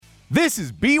This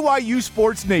is BYU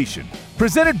Sports Nation,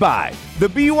 presented by The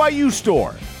BYU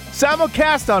Store.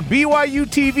 Simulcast on BYU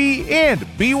TV and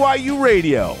BYU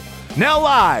Radio. Now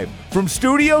live from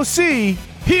Studio C,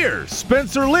 here's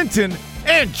Spencer Linton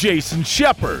and Jason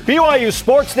Shepard. BYU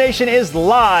Sports Nation is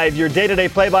live, your day-to-day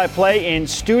play-by-play in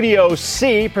Studio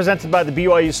C, presented by the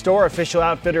BYU Store, official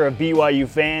outfitter of BYU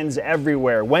fans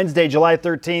everywhere. Wednesday, July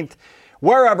 13th,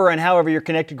 wherever and however you're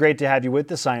connected, great to have you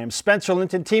with us. I am Spencer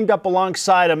Linton, teamed up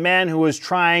alongside a man who is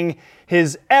trying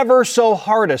his ever so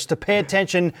hardest to pay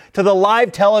attention to the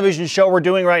live television show we're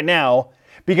doing right now,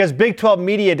 because Big 12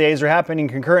 Media Days are happening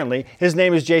concurrently. His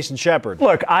name is Jason Shepard.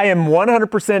 Look, I am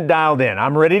 100% dialed in.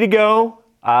 I'm ready to go.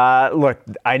 Look,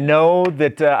 I know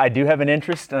that I do have an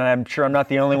interest, and I'm sure I'm not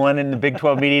the only one in the Big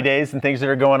 12 Media Days and things that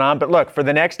are going on. But look, for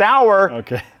the next hour,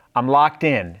 okay, I'm locked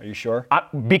in. Are you sure?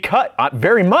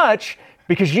 Very much,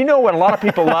 because you know what a lot of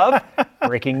people love?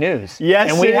 Breaking news.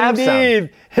 Yes, and we have some. Hit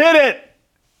it!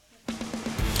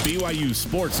 BYU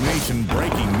Sports Nation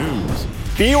breaking news.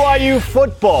 BYU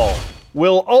football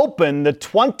will open the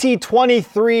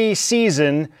 2023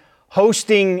 season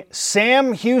hosting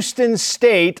Sam Houston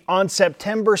State on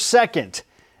September 2nd.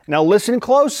 Now listen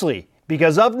closely,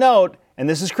 because of note, and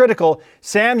this is critical,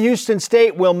 Sam Houston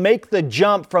State will make the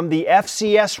jump from the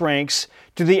FCS ranks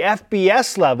to the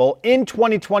FBS level in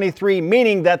 2023,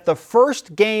 meaning that the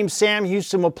first game Sam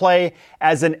Houston will play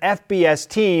as an FBS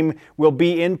team will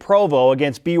be in Provo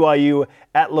against BYU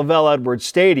at LaVell Edwards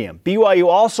Stadium. BYU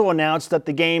also announced that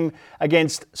the game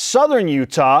against Southern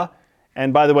Utah,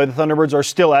 and by the way, the Thunderbirds are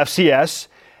still FCS,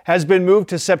 has been moved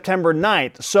to September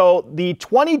 9th. So the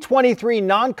 2023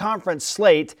 non-conference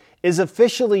slate is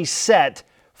officially set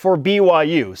for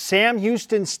BYU. Sam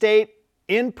Houston State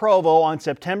in Provo on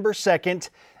September 2nd.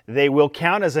 They will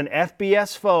count as an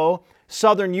FBS foe.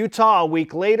 Southern Utah a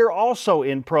week later, also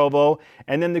in Provo.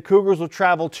 And then the Cougars will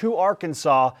travel to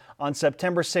Arkansas on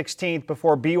September 16th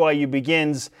before BYU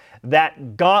begins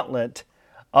that gauntlet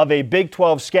of a Big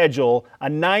 12 schedule, a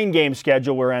 9-game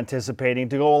schedule we're anticipating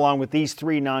to go along with these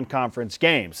 3 non-conference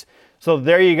games. So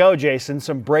there you go, Jason,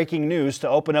 some breaking news to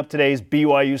open up today's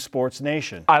BYU Sports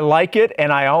Nation. I like it,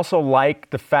 and I also like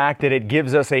the fact that it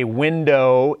gives us a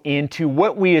window into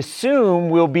what we assume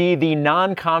will be the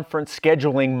non-conference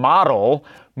scheduling model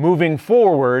moving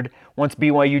forward once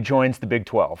BYU joins the Big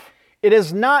 12. It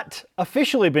has not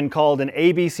officially been called an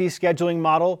ABC scheduling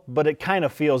model, but it kind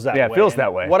of feels that way. Yeah, it feels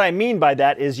that way. What I mean by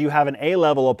that is you have an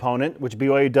A-level opponent, which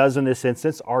BYU does in this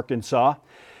instance, Arkansas,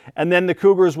 and then the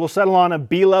Cougars will settle on a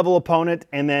B-level opponent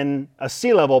and then a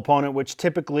C-level opponent, which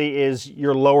typically is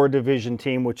your lower division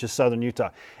team, which is Southern Utah.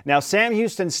 Now, Sam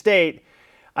Houston State,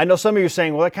 I know some of you are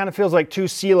saying, well, that kind of feels like 2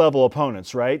 C-level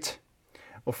opponents, right?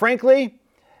 Well, frankly,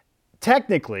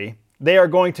 technically, they are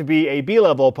going to be a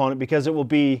B-level opponent because it will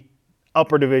be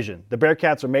upper division. The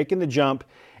Bearcats are making the jump,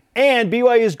 and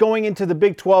BYU is going into the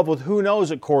Big 12 with who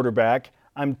knows at quarterback.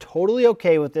 I'm totally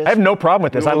okay with this. I have no problem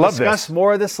with this. I love this. We'll discuss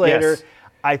more of this later. Yes.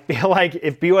 I feel like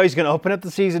if BYU is going to open up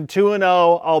the season 2-0,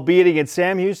 albeit against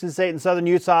Sam Houston State and Southern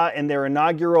Utah in their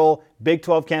inaugural Big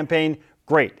 12 campaign,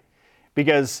 great.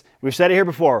 Because we've said it here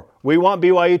before, we want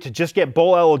BYU to just get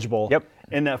bowl eligible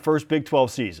in that first Big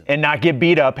 12 season. And not get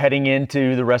beat up heading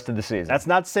into the rest of the season. That's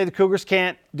not to say the Cougars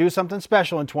can't do something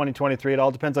special in 2023. It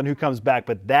all depends on who comes back,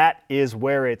 but that is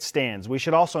where it stands. We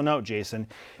should also note, Jason,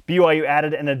 BYU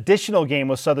added an additional game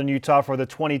with Southern Utah for the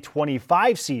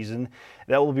 2025 season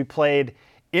that will be played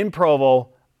in Provo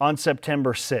on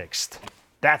September 6th.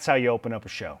 That's how you open up a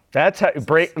show. That's how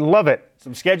love it.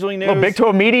 Some scheduling news. Well, Big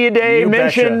 12 Media Day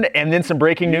mentioned, betcha. And then some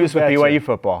breaking news with BYU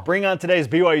football. Bring on today's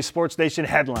BYU Sports Nation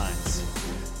headlines.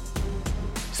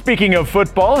 Speaking of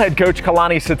football, head coach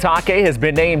Kalani Sitake has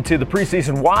been named to the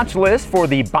preseason watch list for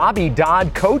the Bobby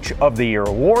Dodd Coach of the Year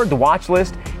award. The watch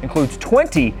list includes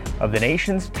 20 of the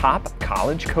nation's top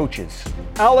college coaches.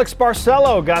 Alex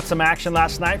Barcelo got some action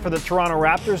last night for the Toronto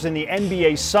Raptors in the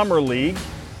NBA Summer League.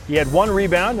 He had 1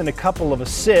 rebound and a couple of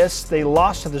assists. They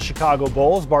lost to the Chicago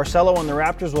Bulls. Barcelo and the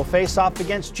Raptors will face off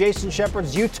against Jason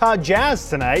Shepard's Utah Jazz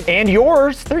tonight. And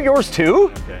yours. They're yours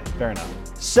too. Okay, fair enough.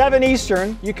 7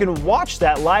 Eastern. You can watch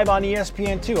that live on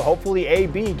ESPN2. Hopefully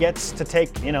AB gets to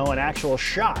take, an actual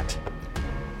shot.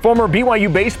 Former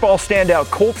BYU baseball standout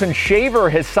Colton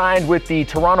Shaver has signed with the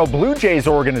Toronto Blue Jays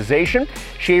organization.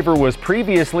 Shaver was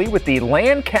previously with the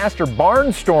Lancaster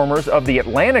Barnstormers of the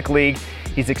Atlantic League.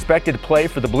 He's expected to play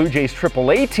for the Blue Jays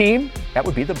AAA team. That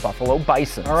would be the Buffalo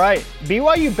Bisons. All right.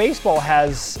 BYU baseball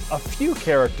has a few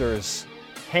characters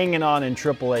hanging on in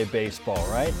AAA baseball,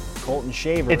 right? Colton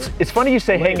Shaver. It's funny you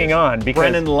say hanging on because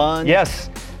Brennan Lund. Yes,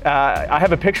 I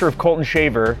have a picture of Colton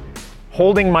Shaver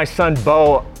holding my son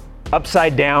Bo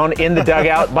upside down in the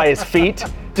dugout by his feet,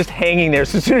 just hanging there.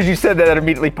 So as soon as you said that, that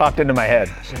immediately popped into my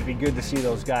head. It'd be good to see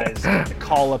those guys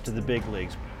call up to the big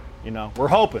leagues. You know, we're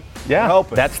hoping. Yeah, we're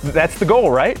hoping. That's the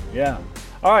goal, right? Yeah.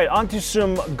 All right, on to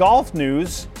some golf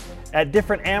news. At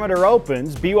different amateur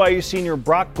opens, BYU senior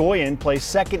Brock Goyen plays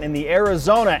second in the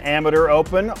Arizona Amateur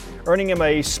Open, earning him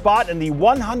a spot in the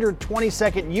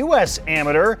 122nd U.S.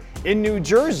 Amateur in New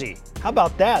Jersey. How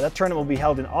about that? That tournament will be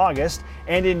held in August.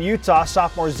 And in Utah,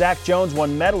 sophomore Zach Jones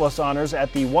won medalist honors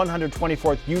at the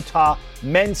 124th Utah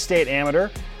Men's State Amateur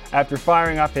after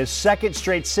firing off his second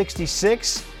straight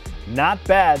 66. Not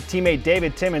bad. Teammate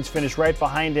David Timmons finished right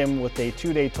behind him with a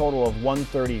two-day total of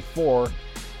 134.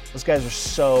 Those guys are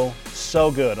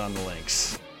so good on the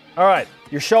links. All right,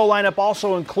 your show lineup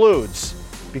also includes,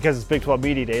 because it's Big 12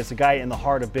 Media Day, it's a guy in the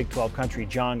heart of Big 12 country,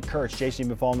 John Kurtz. Jason, you've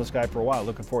been following this guy for a while.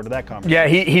 Looking forward to that conversation. Yeah,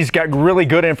 he's got really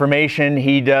good information.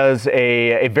 He does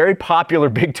a very popular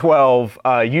Big 12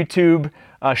 YouTube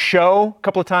show a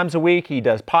couple of times a week. He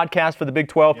does podcasts for the Big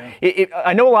 12. Yeah.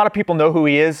 I know a lot of people know who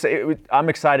he is. I'm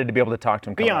excited to be able to talk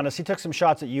to him. Be honest, he took some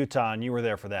shots at Utah, and you were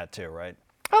there for that too, right?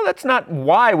 Well, that's not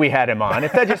why we had him on.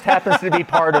 If that just happens to be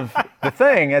part of the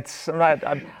thing,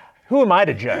 who am I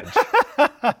to judge?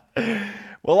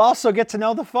 We'll also get to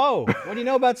know the foe. What do you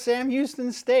know about Sam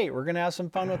Houston State? We're going to have some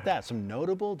fun with that. Some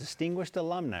notable, distinguished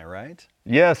alumni, right?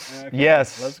 Yes, okay,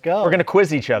 yes. Let's go. We're going to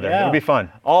quiz each other. Yeah. It'll be fun.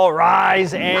 All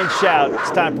rise and shout.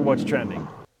 It's time for What's Trending.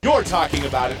 You're talking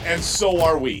about it, and so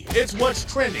are we. It's What's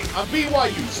Trending on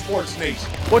BYU Sports Nation.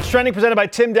 What's Trending presented by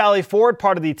Tim Daly Ford,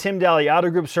 part of the Tim Daly Auto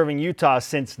Group, serving Utah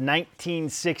since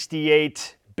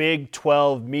 1968. Big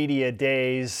 12 Media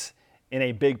Days in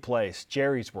a big place,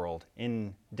 Jerry's World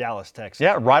in Dallas, Texas.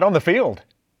 Yeah, right on the field.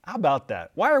 How about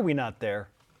that? Why are we not there?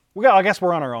 I guess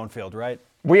we're on our own field, right?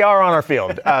 We are on our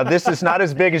field. This is not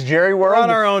as big as Jerry World. We're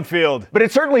on our own field. But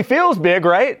it certainly feels big,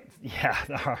 right?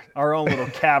 Yeah, our own little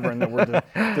cavern that we're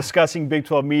discussing Big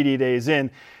 12 Media Days in.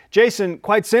 Jason,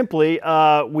 quite simply,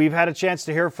 we've had a chance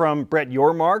to hear from Brett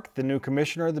Yormark, the new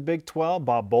commissioner of the Big 12.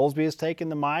 Bob Bowlesby has taken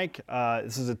the mic.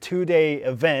 This is a two-day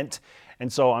event,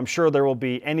 and so I'm sure there will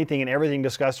be anything and everything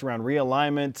discussed around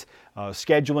realignment,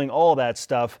 scheduling, all that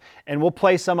stuff. And we'll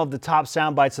play some of the top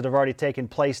sound bites that have already taken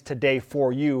place today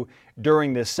for you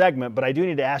during this segment. But I do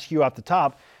need to ask you off the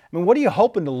top, I mean, what are you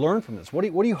hoping to learn from this? What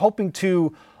are you hoping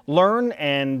to learn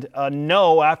and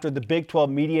know after the Big 12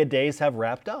 Media Days have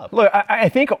wrapped up? Look, I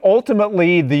think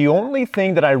ultimately the only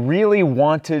thing that I really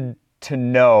wanted to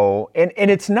know, and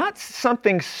it's not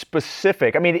something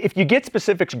specific. I mean, if you get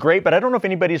specifics, great, but I don't know if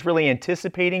anybody's really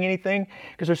anticipating anything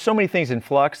because there's so many things in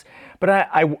flux. But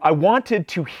I wanted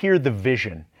to hear the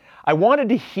vision. I wanted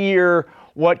to hear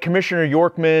what Commissioner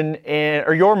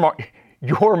Yormark,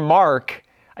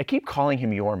 I keep calling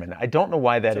him Yorman. I don't know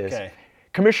why that is. Okay.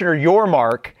 Commissioner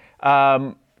Yormark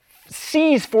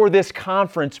sees for this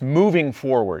conference moving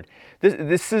forward.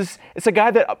 It's a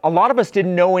guy that a lot of us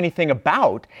didn't know anything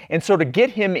about, and so to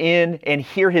get him in and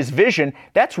hear his vision,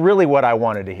 that's really what I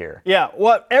wanted to hear. Yeah,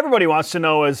 what everybody wants to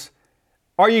know is,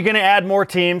 are you going to add more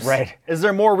teams? Right. Is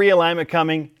there more realignment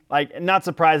coming? Like, not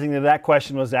surprising that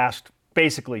question was asked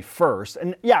basically first.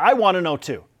 And yeah, I want to know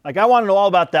too. Like, I want to know all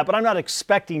about that, but I'm not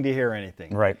expecting to hear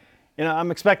anything. Right. You know,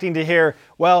 I'm expecting to hear,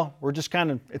 well, we're just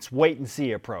it's wait and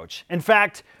see approach. In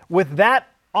fact, with that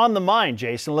on the mind,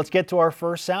 Jason, let's get to our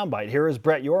first soundbite. Here is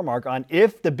Brett Yormark on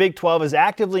if the Big 12 is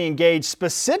actively engaged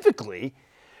specifically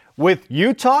with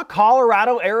Utah,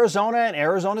 Colorado, Arizona, and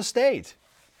Arizona State.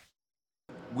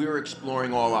 We're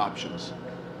exploring all options,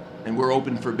 and we're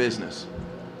open for business.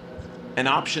 And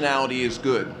optionality is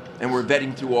good, and we're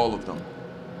vetting through all of them.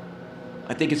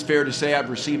 I think it's fair to say I've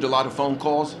received a lot of phone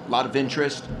calls, a lot of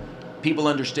interest. People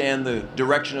understand the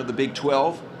direction of the Big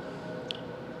 12,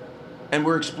 and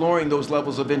we're exploring those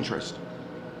levels of interest.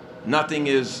 Nothing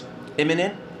is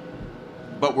imminent,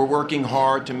 but we're working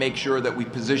hard to make sure that we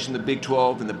position the Big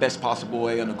 12 in the best possible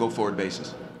way on a go-forward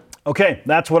basis. Okay,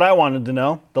 that's what I wanted to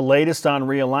know, the latest on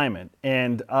realignment.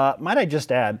 And might I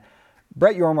just add,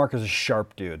 Brett Yormark is a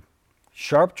sharp dude.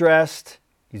 Sharp-dressed.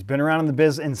 He's been around in the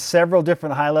business in several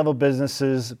different high-level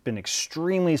businesses, been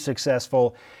extremely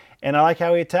successful. And I like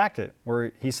how he attacked it,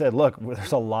 where he said, look,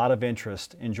 there's a lot of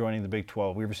interest in joining the Big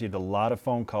 12. We've received a lot of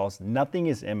phone calls. Nothing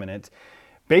is imminent.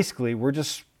 Basically, we're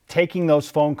just taking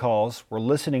those phone calls, we're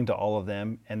listening to all of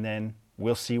them, and then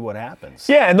we'll see what happens.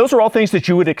 Yeah, and those are all things that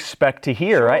you would expect to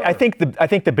hear. Sure. I think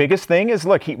the biggest thing is,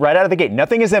 look, right out of the gate,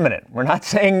 nothing is imminent. We're not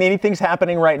saying anything's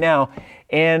happening right now.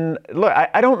 And look,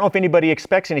 I don't know if anybody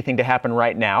expects anything to happen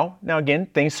right now. Now, again,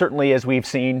 things certainly, as we've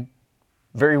seen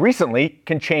very recently,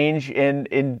 can change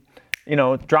in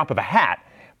drop of a hat.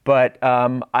 But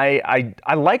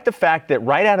I like the fact that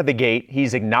right out of the gate,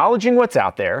 he's acknowledging what's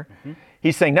out there. Mm-hmm.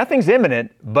 He's saying nothing's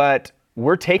imminent, but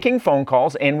we're taking phone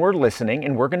calls and we're listening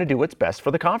and we're going to do what's best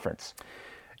for the conference.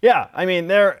 Yeah, I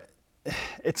mean,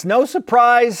 it's no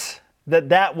surprise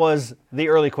that was the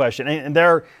early question. And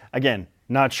there, again,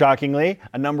 not shockingly,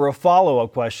 a number of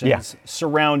follow-up questions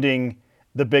surrounding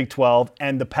the Big 12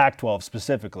 and the Pac-12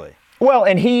 specifically. Well,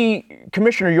 and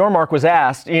Commissioner Yormark was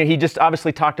asked, he just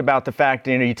obviously talked about the fact,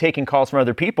 you're taking calls from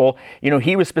other people.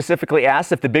 He was specifically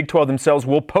asked if the Big 12 themselves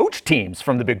will poach teams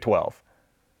from the Big 12.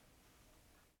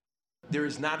 There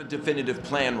is not a definitive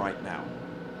plan right now.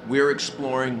 We're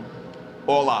exploring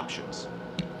all options.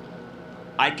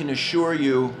 I can assure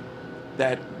you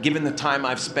that given the time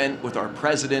I've spent with our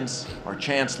presidents, our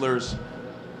chancellors,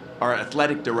 our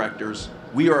athletic directors,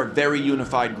 we are a very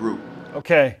unified group.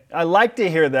 Okay, I like to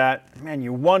hear that. Man,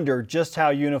 you wonder just how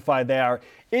unified they are.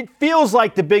 It feels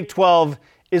like the Big 12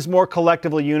 is more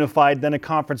collectively unified than a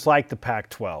conference like the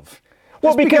Pac-12.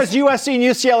 Well, because USC and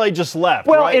UCLA just left.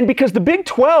 Well, right? And because the Big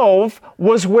 12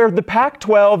 was where the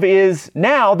Pac-12 is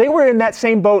now. They were in that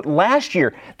same boat last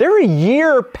year. They're a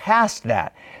year past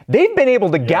that. They've been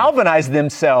able to galvanize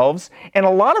themselves, and a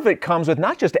lot of it comes with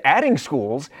not just adding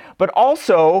schools, but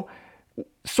also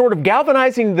sort of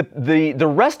galvanizing the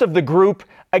rest of the group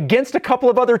against a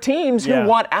couple of other teams who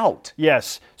want out.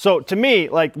 Yes. So to me,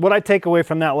 like what I take away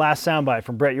from that last soundbite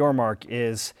from Brett Yormark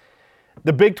is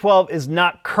the Big 12 is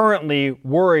not currently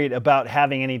worried about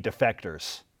having any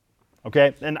defectors.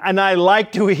 Okay? And I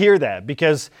like to hear that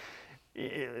because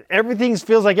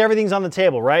feels like everything's on the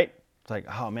table, right? It's like,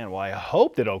 oh man, well, I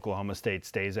hope that Oklahoma State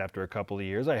stays after a couple of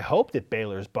years. I hope that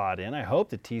Baylor's bought in. I hope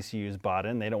that TCU's bought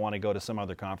in. They don't want to go to some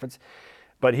other conference.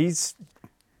 But he's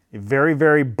very,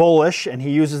 very bullish, and he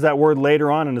uses that word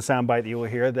later on in the soundbite that you will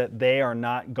hear, that they are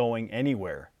not going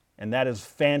anywhere. And that is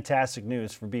fantastic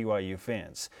news for BYU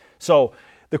fans. So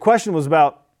the question was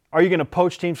about, are you going to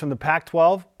poach teams from the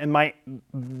Pac-12? And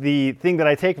the thing that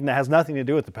I take from that has nothing to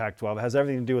do with the Pac-12. It has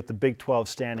everything to do with the Big 12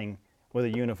 standing with a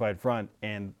unified front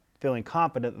and feeling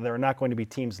confident that there are not going to be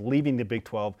teams leaving the Big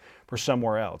 12 for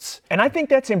somewhere else. And I think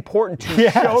that's important to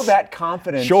show that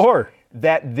confidence. Sure.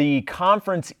 That the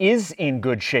conference is in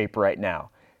good shape right now.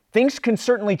 Things can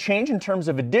certainly change in terms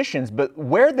of additions, but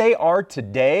where they are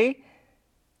today,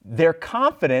 they're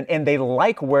confident and they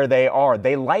like where they are.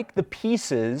 They like the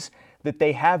pieces that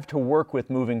they have to work with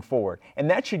moving forward.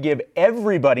 And that should give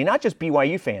everybody, not just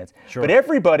BYU fans, but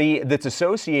everybody that's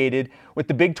associated with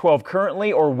the Big 12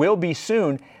 currently or will be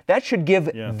soon, that should give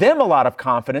them a lot of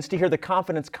confidence to hear the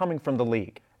confidence coming from the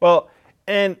league. Well,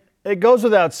 and it goes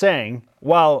without saying,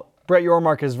 while Brett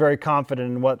Yormark is very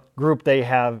confident in what group they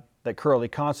have that currently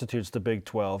constitutes the Big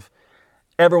 12,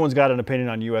 everyone's got an opinion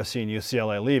on USC and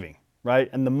UCLA leaving, right?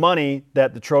 And the money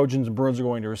that the Trojans and Bruins are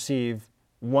going to receive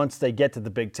once they get to the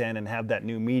Big Ten and have that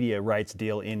new media rights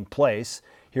deal in place.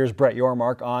 Here's Brett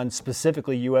Yormark on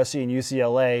specifically USC and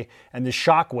UCLA and the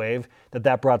shockwave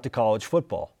that brought to college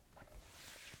football.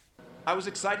 I was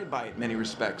excited by it in many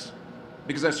respects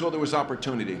because I saw there was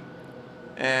opportunity.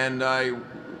 And I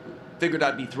figured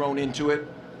I'd be thrown into it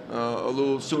a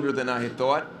little sooner than I had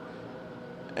thought.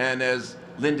 And as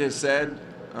Linda said,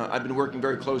 I've been working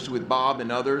very closely with Bob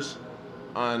and others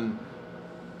on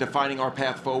defining our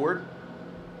path forward.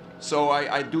 So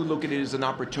I do look at it as an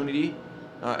opportunity.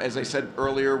 As I said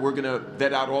earlier, we're going to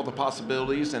vet out all the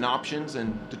possibilities and options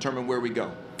and determine where we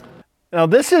go. Now,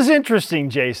 this is interesting,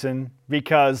 Jason,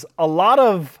 because a lot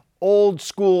of old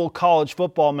school college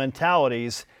football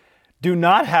mentalities do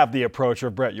not have the approach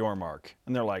of Brett Yormark.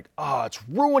 And they're like, it's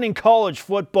ruining college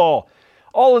football.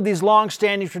 All of these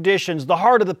long-standing traditions, the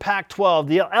heart of the Pac-12,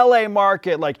 the LA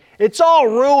market, like, it's all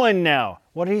ruined now.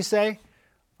 What did he say?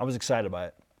 I was excited by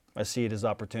it. I see it as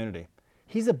opportunity.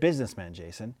 He's a businessman,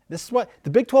 Jason. This is what the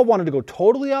Big 12 wanted to go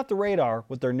totally off the radar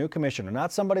with their new commissioner,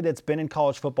 not somebody that's been in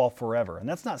college football forever. And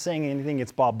that's not saying anything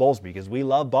against Bob Bowlesby, because we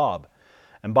love Bob.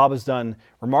 And Bob has done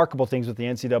remarkable things with the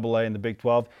NCAA and the Big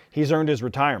 12. He's earned his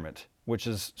retirement, which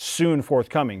is soon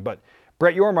forthcoming. But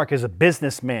Brett Yormark is a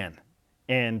businessman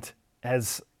and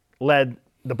has led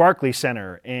the Barclays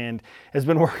Center and has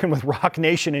been working with Rock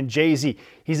Nation and Jay-Z.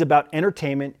 He's about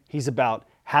entertainment. He's about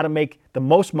how to make the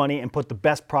most money and put the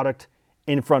best product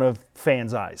in front of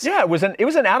fans' eyes. Yeah, it was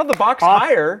an out-of-the-box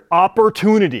hire.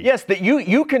 Opportunity. Yes, that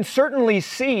you can certainly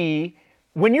see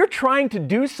when you're trying to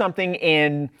do something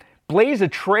and blaze a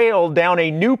trail down a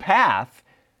new path,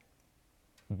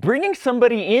 bringing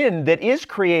somebody in that is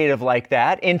creative like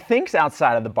that and thinks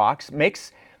outside of the box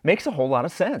makes a whole lot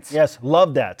of sense. Yes,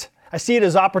 love that. I see it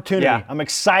as opportunity. Yeah. I'm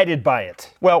excited by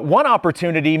it. Well, one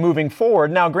opportunity moving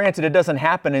forward, now granted it doesn't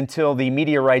happen until the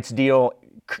media rights deal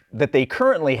that they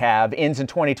currently have ends in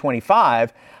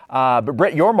 2025. But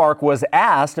Brett Yormark was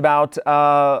asked about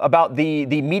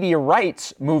the media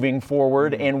rights moving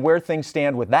forward and where things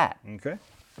stand with that. Okay.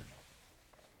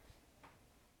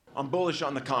 I'm bullish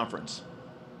on the conference,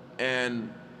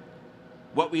 and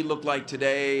what we look like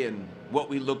today and what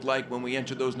we look like when we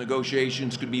enter those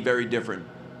negotiations could be very different.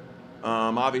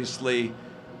 Obviously,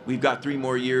 we've got 3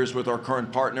 more years with our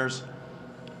current partners.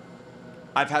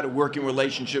 I've had a working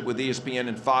relationship with ESPN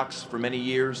and Fox for many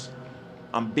years.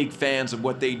 I'm big fans of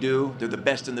what they do. They're the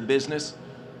best in the business.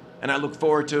 And I look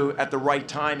forward to, at the right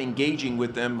time, engaging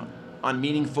with them on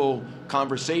meaningful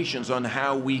conversations on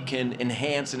how we can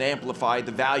enhance and amplify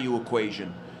the value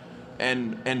equation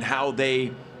and how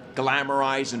they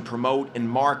glamorize and promote and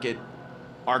market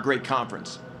our great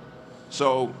conference.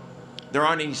 So there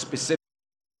aren't any specific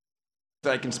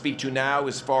that I can speak to now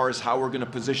as far as how we're going to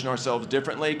position ourselves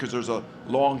differently, because there's a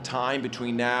long time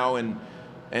between now and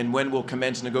when we'll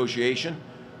commence negotiation.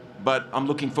 But I'm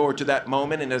looking forward to that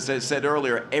moment, and as I said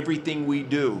earlier, everything we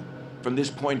do from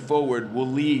this point forward will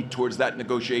lead towards that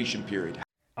negotiation period.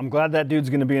 I'm glad that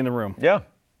dude's going to be in the room. Yeah.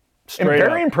 Straight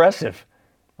very up. impressive.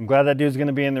 I'm glad that dude's going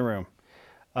to be in the room.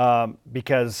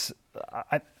 Because,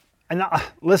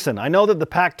 listen, I know that the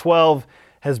Pac-12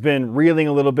 has been reeling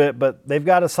a little bit, but they've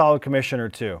got a solid commissioner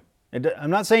too.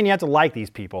 I'm not saying you have to like these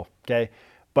people, okay?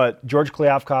 But George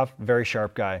Kliavkoff, very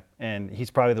sharp guy, and he's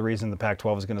probably the reason the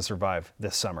Pac-12 is going to survive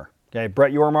this summer. Okay,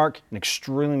 Brett Yormark, an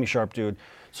extremely sharp dude,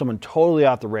 someone totally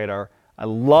off the radar. I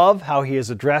love how he has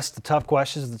addressed the tough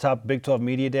questions at the top Big 12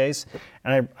 media days,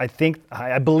 and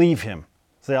I believe him.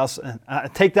 So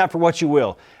take that for what you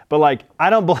will. But I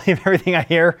don't believe everything I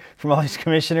hear from all these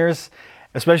commissioners,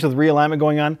 especially with realignment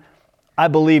going on. I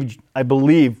believe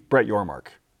Brett Yormark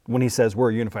when he says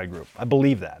we're a unified group. I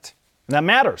believe that. And that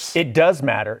matters. It does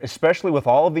matter, especially with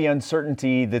all of the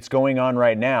uncertainty that's going on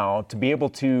right now, to be able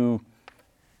to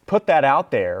put that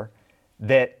out there,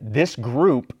 that this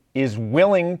group is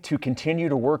willing to continue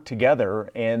to work together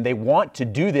and they want to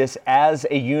do this as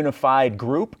a unified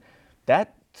group.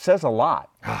 That says a lot.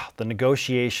 The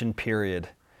negotiation period.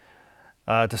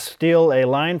 To steal a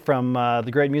line from the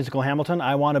great musical Hamilton,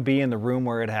 I want to be in the room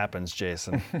where it happens,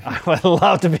 Jason. I would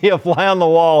love to be a fly on the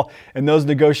wall in those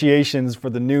negotiations for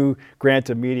the new grant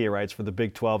of media rights for the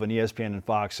Big 12 and ESPN and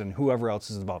Fox and whoever else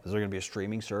is involved. Is there going to be a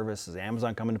streaming service? Does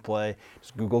Amazon come into play?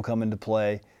 Does Google come into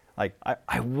play?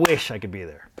 I wish I could be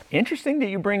there. Interesting that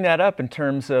you bring that up in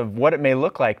terms of what it may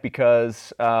look like,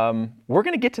 because we're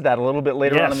going to get to that a little bit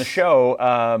later on in the show.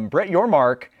 Brett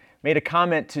Yormark made a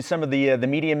comment to some of the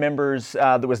media members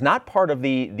that was not part of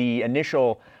the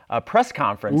initial press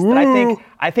conference that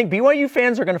I think BYU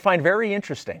fans are going to find very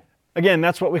interesting. Again,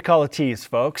 that's what we call a tease,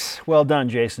 folks. Well done,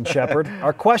 Jason Shepard.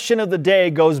 Our question of the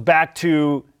day goes back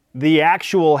to the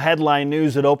actual headline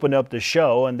news that opened up the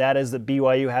show, and that is that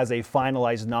BYU has a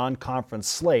finalized non-conference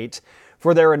slate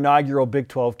for their inaugural Big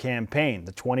 12 campaign.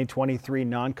 The 2023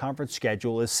 non-conference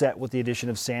schedule is set with the addition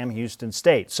of Sam Houston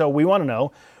State. So we want to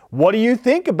know, what do you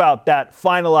think about that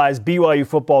finalized BYU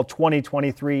football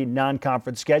 2023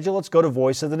 non-conference schedule? Let's go to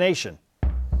Voice of the Nation.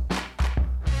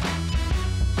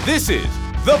 This is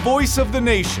the Voice of the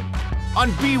Nation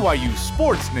on BYU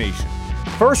Sports Nation.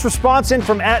 First response in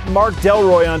from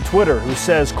 @MarkDelroy on Twitter, who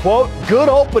says, quote, good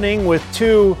opening with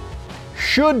 2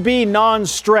 should-be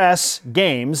non-stress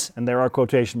games, and there are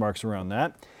quotation marks around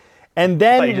that. And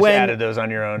then when added those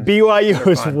on your own. BYU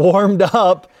is warmed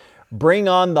up, bring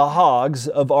on the Hogs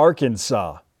of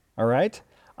Arkansas. All right?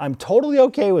 I'm totally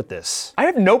okay with this. I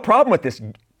have no problem with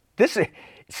this.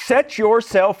 Set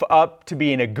yourself up to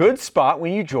be in a good spot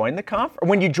when you join the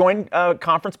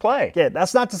conference play. Yeah,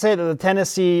 that's not to say that the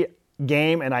Tennessee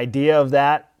game and idea of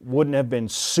that wouldn't have been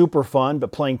super fun,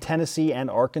 but playing Tennessee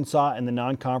and Arkansas in the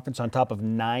non-conference on top of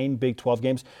 9 Big 12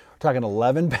 games, we're talking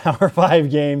 11 Power 5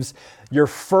 games, your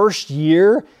first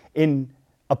year in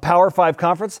a Power 5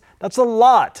 conference, that's a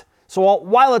lot. So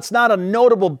while it's not a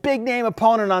notable big-name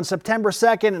opponent on September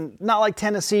 2nd, and not like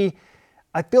Tennessee,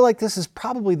 I feel like this is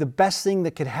probably the best thing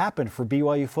that could happen for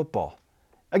BYU football.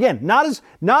 Again, not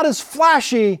as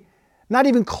flashy, not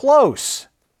even close,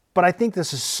 but I think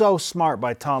this is so smart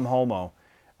by Tom Holmoe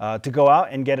to go out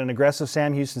and get an aggressive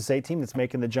Sam Houston State team that's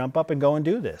making the jump up and go and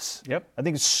do this. Yep. I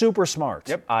think it's super smart.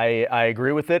 Yep, I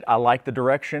agree with it. I like the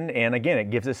direction, and again,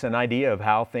 it gives us an idea of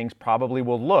how things probably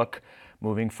will look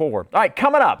moving forward. All right,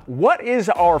 coming up, what is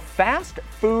our fast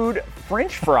food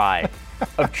French fry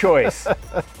of choice?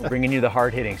 We're bringing you the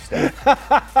hard-hitting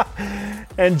stuff.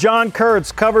 And John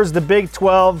Kurtz covers the Big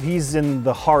 12. He's in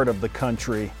the heart of the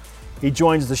country. He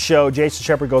joins the show. Jason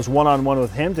Shepard goes one-on-one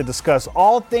with him to discuss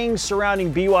all things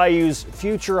surrounding BYU's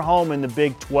future home in the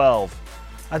Big 12.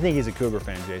 I think he's a Cougar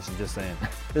fan, Jason, just saying.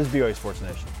 This is BYU Sports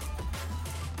Nation.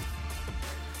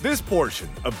 This portion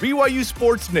of BYU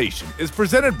Sports Nation is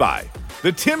presented by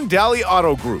the Tim Daly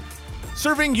Auto Group,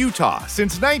 serving Utah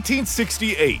since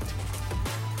 1968.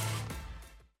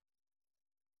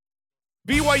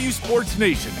 BYU Sports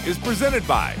Nation is presented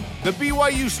by the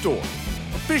BYU Store,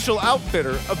 official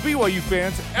outfitter of BYU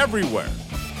fans everywhere.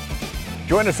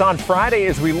 Join us on Friday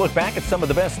as we look back at some of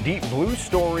the best Deep Blue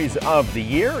stories of the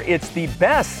year. It's the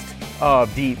best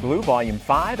of Deep Blue, Volume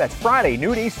 5. That's Friday,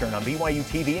 noon Eastern on BYU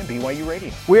TV and BYU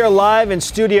Radio. We are live in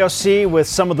Studio C with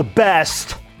some of the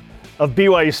best of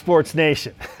BYU Sports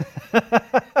Nation.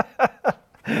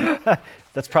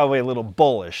 That's probably a little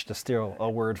bullish to steal a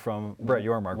word from Brett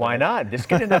Yormark. Why not? Just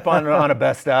get it up on a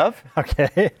best of.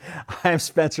 Okay. I'm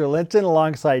Spencer Linton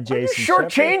alongside Jason. You're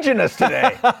shortchanging us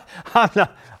today.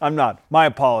 I'm not. My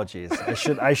apologies.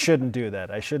 I shouldn't do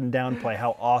that. I shouldn't downplay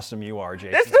how awesome you are,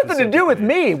 Jason. That's nothing to do with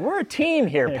me. We're a team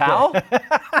here, pal.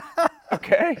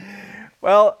 Okay.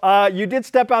 Well, you did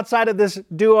step outside of this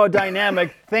duo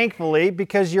dynamic, thankfully,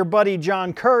 because your buddy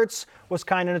John Kurtz was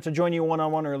kind enough to join you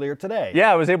one-on-one earlier today.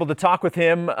 Yeah, I was able to talk with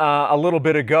him a little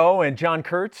bit ago, and John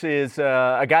Kurtz is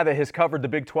a guy that has covered the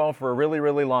Big 12 for a really,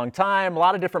 really long time. A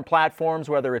lot of different platforms,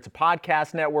 whether it's a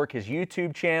podcast network, his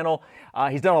YouTube channel.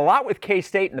 He's done a lot with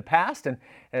K-State in the past, and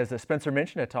as Spencer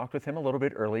mentioned, I talked with him a little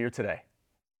bit earlier today.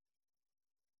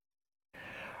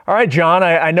 All right, John,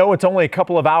 I know it's only a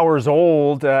couple of hours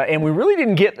old, and we really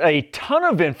didn't get a ton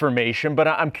of information, but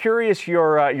I'm curious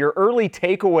your early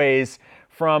takeaways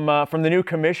from the new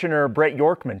commissioner, Brett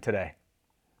Yorkman, today.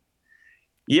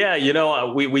 Yeah,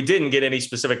 we didn't get any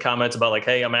specific comments about like,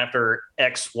 hey, I'm after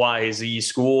X, Y, Z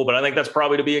school, but I think that's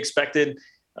probably to be expected,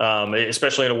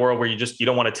 especially in a world where you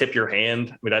don't want to tip your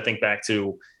hand. I mean, I think back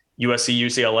to USC,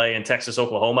 UCLA, and Texas,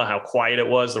 Oklahoma, how quiet it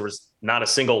was. There was not a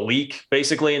single leak,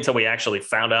 basically, until we actually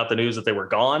found out the news that they were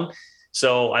gone.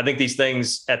 So I think these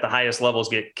things at the highest levels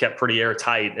get kept pretty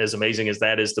airtight, as amazing as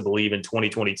that is to believe in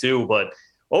 2022. But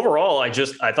overall,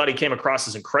 I thought he came across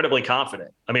as incredibly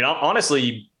confident. I mean,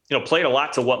 honestly, played a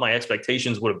lot to what my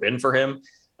expectations would have been for him.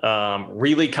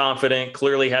 Really confident,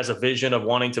 clearly has a vision of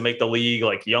wanting to make the league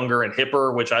like younger and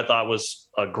hipper, which I thought was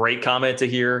a great comment to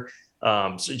hear.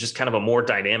 So just kind of a more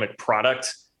dynamic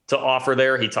product to offer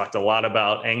there. He talked a lot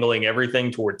about angling everything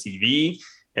toward TV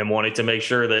and wanting to make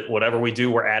sure that whatever we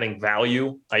do, we're adding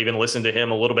value. I even listened to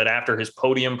him a little bit after his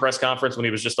podium press conference when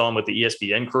he was just on with the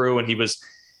ESPN crew, and he was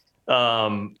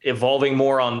evolving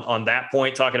more on that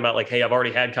point, talking about like, hey, I've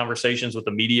already had conversations with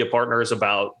the media partners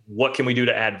about what can we do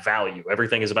to add value.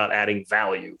 Everything is about adding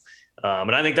value.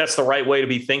 And I think that's the right way to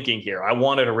be thinking here. I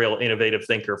wanted a real innovative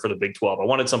thinker for the Big 12. I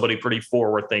wanted somebody pretty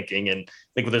forward thinking. And I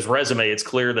think with his resume, it's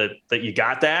clear that you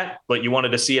got that, but you wanted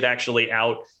to see it actually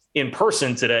out in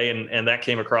person today. And that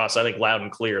came across, I think, loud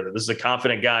and clear that this is a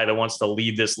confident guy that wants to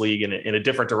lead this league in a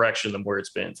different direction than where it's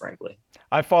been, frankly.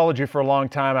 I followed you for a long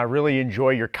time. I really enjoy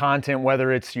your content,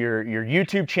 whether it's your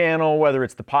YouTube channel, whether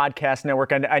it's the podcast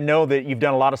network. I know that you've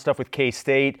done a lot of stuff with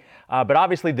K-State, but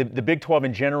obviously the Big 12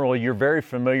 in general, you're very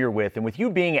familiar with. And with you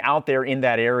being out there in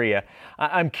that area,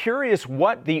 I'm curious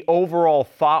what the overall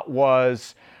thought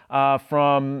was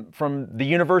from the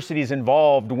universities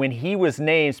involved when he was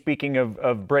named, speaking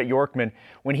of Brett Yorkman,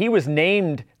 when he was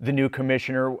named the new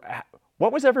commissioner.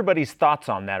 What was everybody's thoughts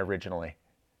on that originally?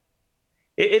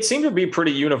 It seemed to be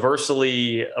pretty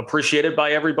universally appreciated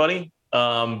by everybody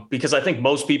because I think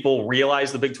most people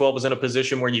realized the Big 12 was in a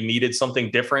position where you needed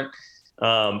something different.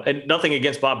 And nothing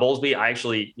against Bob Bowlesby. I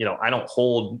actually, I don't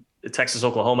hold Texas,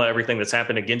 Oklahoma, everything that's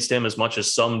happened against him as much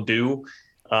as some do.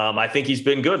 I think he's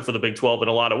been good for the Big 12 in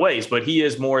a lot of ways, but he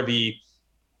is more the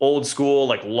old school,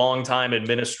 like longtime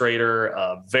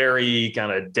administrator, very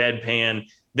kind of deadpan.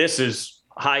 This is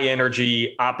high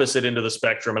energy, opposite end of the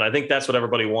spectrum. And I think that's what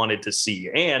everybody wanted to see.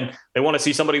 And they want to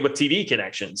see somebody with TV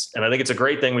connections. And I think it's a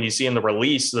great thing when you see in the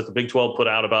release that the Big 12 put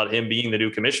out about him being the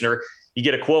new commissioner, you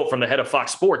get a quote from the head of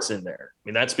Fox Sports in there. I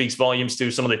mean, that speaks volumes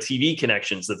to some of the TV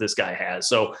connections that this guy has.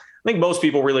 So I think most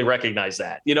people really recognize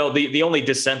that. The only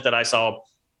dissent that I saw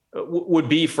would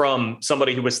be from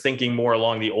somebody who was thinking more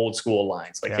along the old school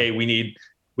lines. Like, hey, we need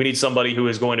somebody who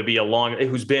is going to be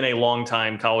who's been a long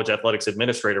time college athletics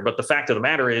administrator. But the fact of the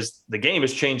matter is the game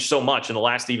has changed so much in the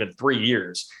last even 3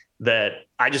 years that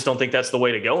I just don't think that's the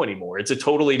way to go anymore. It's a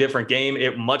totally different game.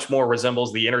 It much more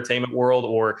resembles the entertainment world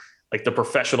or like the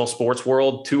professional sports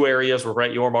world, two areas where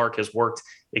Brett Yormark has worked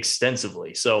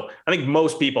extensively. So I think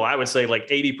most people, I would say like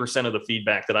 80% of the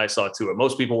feedback that I saw to it,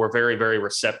 most people were very, very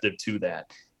receptive to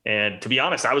that. And to be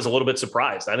honest, I was a little bit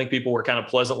surprised. I think people were kind of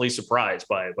pleasantly surprised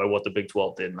by what the Big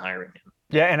 12 did in hiring him.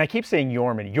 Yeah, and I keep saying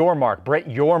Yormark. Brett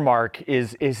Yormark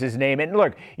is his name. And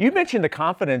look, you mentioned the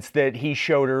confidence that he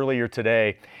showed earlier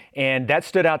today, and that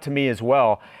stood out to me as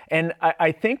well. And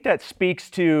I think that speaks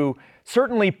to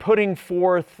certainly putting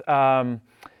forth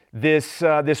this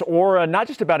aura, not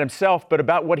just about himself, but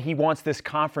about what he wants this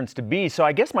conference to be. So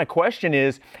I guess my question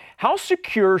is, how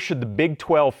secure should the Big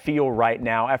 12 feel right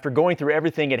now after going through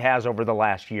everything it has over the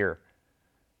last year?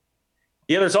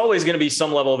 Yeah, there's always going to be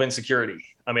some level of insecurity.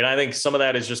 I mean, I think some of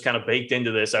that is just kind of baked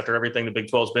into this after everything the Big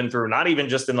 12's been through, not even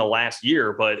just in the last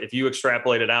year, but if you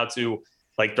extrapolate it out to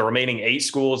like the remaining 8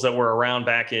 schools that were around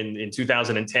back in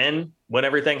 2010, when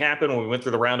everything happened, when we went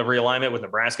through the round of realignment with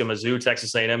Nebraska, Mizzou,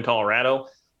 Texas A&M, Colorado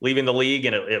leaving the league,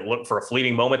 and it looked for a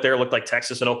fleeting moment there, it looked like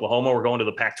Texas and Oklahoma were going to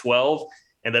the Pac-12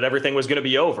 and that everything was going to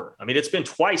be over. I mean, it's been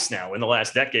twice now in the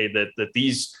last decade that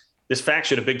this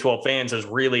faction of Big 12 fans has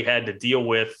really had to deal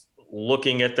with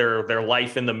looking at their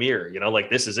life in the mirror, like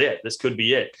this is it, this could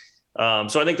be it.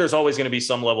 So I think there's always going to be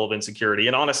some level of insecurity.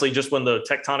 And honestly, just when the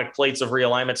tectonic plates of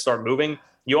realignment start moving,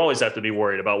 you always have to be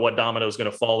worried about what domino is going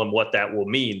to fall and what that will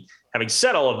mean. Having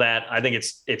said all of that, I think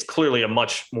it's clearly a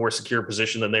much more secure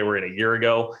position than they were in a year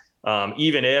ago.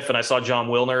 Even if, and I saw John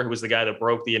Wilner, who was the guy that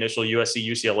broke the initial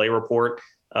USC-UCLA report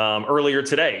earlier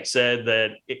today, said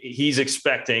that he's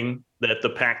expecting that the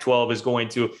Pac-12 is going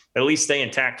to at least stay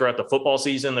intact throughout the football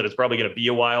season, that it's probably going to be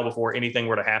a while before anything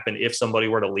were to happen if somebody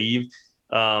were to leave.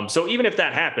 So even if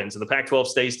that happens and the Pac-12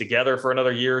 stays together for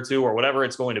another year or two or whatever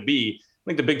it's going to be, I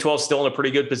think the Big 12 is still in a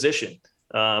pretty good position.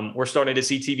 We're starting to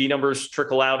see TV numbers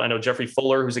trickle out. I know Jeffrey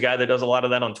Fuller, who's a guy that does a lot of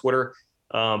that on Twitter,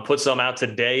 put some out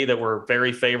today that were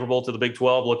very favorable to the Big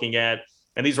 12, looking at,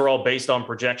 and these are all based on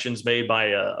projections made by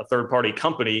a third-party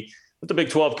company, but the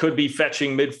Big 12 could be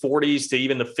fetching mid-40s to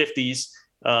even the 50s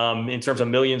in terms of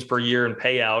millions per year in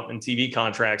payout and TV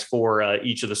contracts for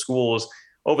each of the schools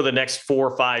over the next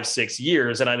 4, 5, 6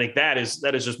 years. And I think that is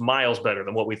just miles better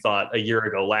than what we thought a year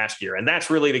ago last year. And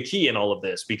that's really the key in all of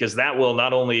this, because that will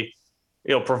not only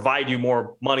provide you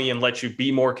more money and let you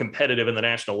be more competitive in the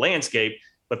national landscape,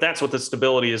 but that's what the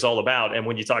stability is all about. And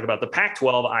when you talk about the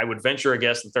Pac-12, I would venture a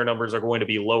guess that their numbers are going to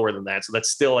be lower than that. So that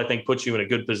still, I think, puts you in a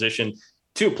good position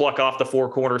to pluck off the 4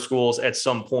 corner schools at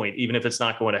some point, even if it's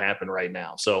not going to happen right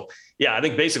now. So, yeah, I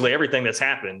think basically everything that's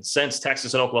happened since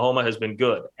Texas and Oklahoma has been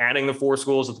good. Adding the 4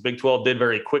 schools that the Big 12 did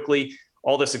very quickly,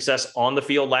 all the success on the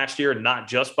field last year, not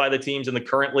just by the teams in the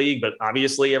current league, but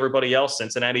obviously everybody else,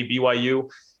 Cincinnati, BYU,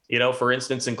 for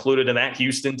instance, included in that,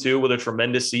 Houston too, with a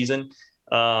tremendous season.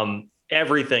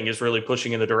 Everything is really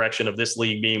pushing in the direction of this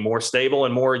league being more stable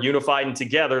and more unified and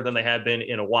together than they have been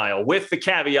in a while, with the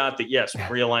caveat that, yes,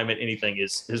 realignment, anything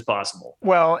is possible.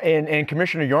 Well, and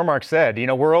Commissioner Yormark said,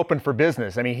 we're open for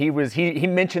business. I mean, he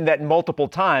mentioned that multiple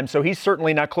times, so he's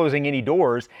certainly not closing any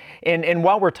doors. And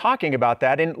while we're talking about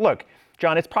that, and look,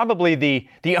 John, it's probably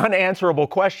the unanswerable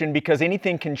question, because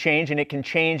anything can change, and it can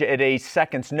change at a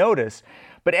second's notice.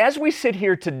 But as we sit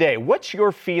here today, what's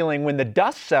your feeling when the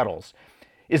dust settles?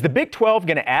 Is the Big 12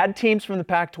 going to add teams from the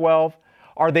Pac-12?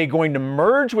 Are they going to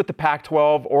merge with the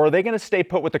Pac-12, or are they going to stay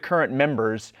put with the current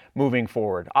members moving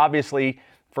forward? Obviously,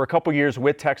 for a couple years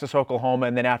with Texas, Oklahoma,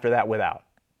 and then after that without.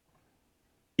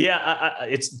 Yeah,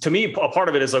 it's, to me, a part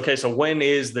of it is, okay, so when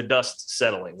is the dust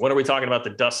settling? When are we talking about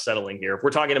the dust settling here? If we're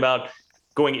talking about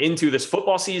going into this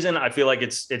football season, I feel like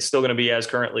it's still going to be as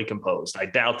currently composed. I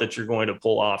doubt that you're going to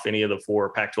pull off any of the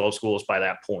 4 Pac-12 schools by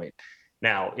that point.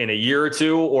 Now, in a year or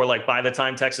two, or like by the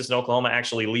time Texas and Oklahoma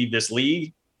actually leave this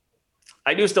league,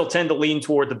 I do still tend to lean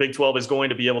toward the Big 12 is going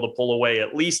to be able to pull away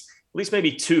at least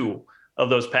maybe 2 of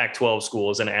those Pac-12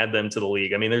 schools and add them to the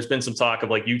league. I mean, there's been some talk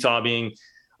of like Utah being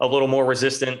a little more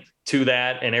resistant to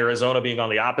that, and Arizona being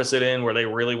on the opposite end, where they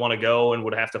really want to go and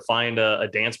would have to find a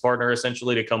dance partner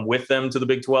essentially to come with them to the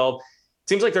Big 12. It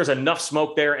seems like there's enough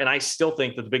smoke there, and I still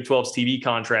think that the Big 12's TV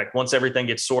contract, once everything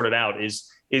gets sorted out,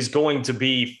 is going to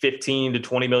be $15 to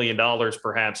 $20 million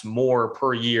perhaps more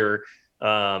per year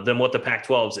than what the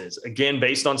Pac-12's is. Again,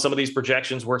 based on some of these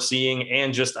projections we're seeing,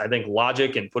 and just, I think,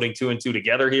 logic and putting 2 and 2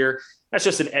 together here. That's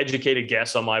just an educated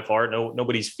guess on my part.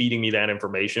 Nobody's feeding me that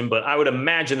information, but I would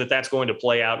imagine that that's going to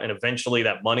play out, and eventually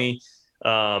that money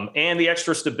and the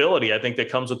extra stability, I think, that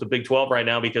comes with the Big 12 right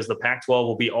now, because the Pac-12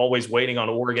 will be always waiting on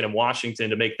Oregon and Washington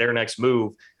to make their next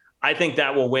move. I think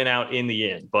that will win out in the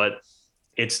end, but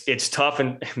it's tough,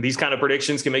 and these kind of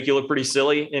predictions can make you look pretty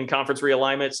silly in conference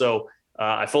realignment. So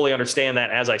I fully understand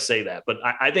that as I say that, but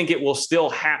I think it will still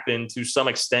happen to some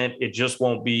extent. It just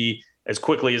won't be as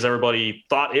quickly as everybody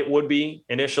thought it would be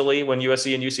initially when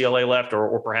USC and UCLA left,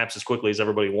 or perhaps as quickly as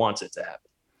everybody wants it to happen.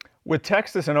 With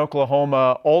Texas and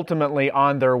Oklahoma ultimately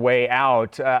on their way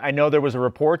out, I know there was a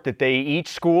report that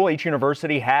each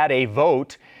university had a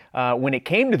vote when it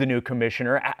came to the new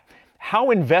commissioner. How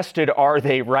invested are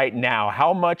they right now?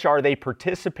 How much are they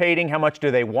participating? How much do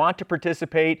they want to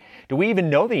participate? Do we even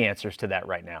know the answers to that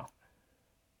right now?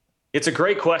 It's a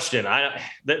great question.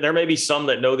 There may be some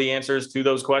that know the answers to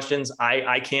those questions.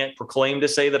 I can't proclaim to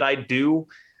say that I do.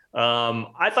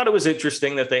 I thought it was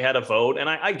interesting that they had a vote, and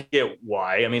I get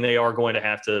why. I mean, they are going to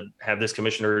have this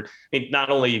commissioner not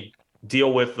only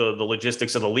deal with the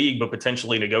logistics of the league, but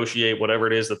potentially negotiate whatever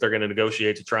it is that they're going to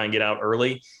negotiate to try and get out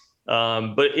early.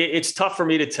 But it's tough for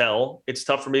me to tell. It's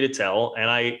tough for me to tell.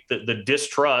 And the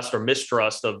distrust or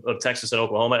mistrust of Texas and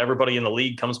Oklahoma, everybody in the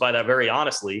league comes by that very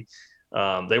honestly.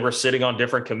 They were sitting on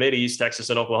different committees, Texas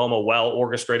and Oklahoma, while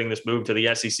orchestrating this move to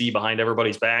the SEC behind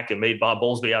everybody's back and made Bob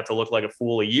Bowlesby out to look like a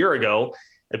fool a year ago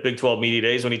at Big 12 Media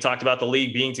Days when he talked about the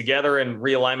league being together and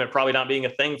realignment probably not being a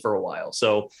thing for a while.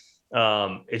 So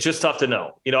it's just tough to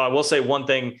know. I will say one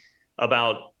thing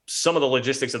about some of the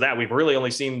logistics of that. We've really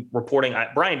only seen reporting.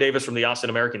 Brian Davis from the Austin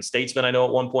American-Statesman, I know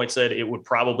at one point said it would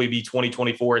probably be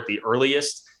 2024 at the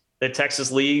earliest that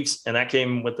Texas leaves. And that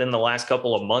came within the last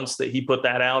couple of months that he put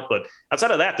that out. But outside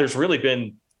of that, there's really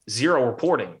been zero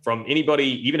reporting from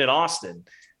anybody, even in Austin,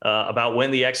 about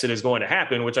when the exit is going to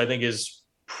happen, which I think is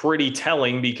pretty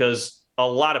telling because a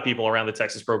lot of people around the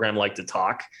Texas program like to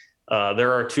talk.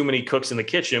 There are too many cooks in the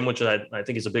kitchen, which I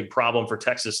think is a big problem for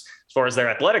Texas as far as their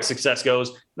athletic success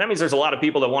goes. That means there's a lot of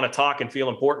people that want to talk and feel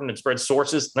important and spread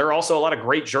sources. There are also a lot of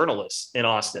great journalists in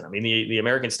Austin. I mean, the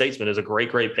American Statesman is a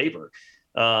great paper.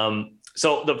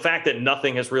 So the fact that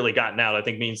nothing has really gotten out, I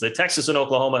think means that Texas and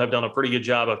Oklahoma have done a pretty good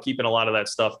job of keeping a lot of that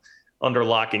stuff under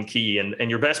lock and key. And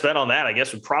your best bet on that, I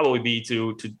guess, would probably be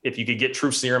to if you could get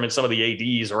Truth Serum and some of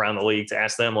the ADs around the league to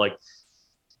ask them, like,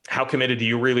 how committed do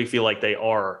you really feel like they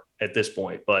are at this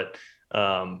point? But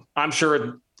I'm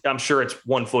sure it's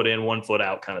 1 foot in, 1 foot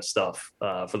out kind of stuff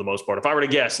for the most part, if I were to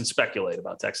guess and speculate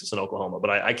about Texas and Oklahoma, but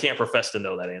I can't profess to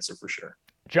know that answer for sure.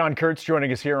 John Kurtz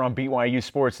joining us here on BYU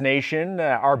Sports Nation,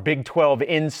 our Big 12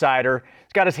 insider.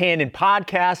 He's got his hand in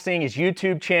podcasting, his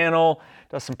YouTube channel,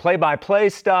 does some play-by-play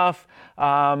stuff,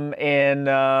 and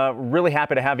really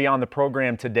happy to have you on the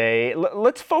program today.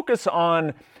 Let's focus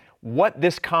on what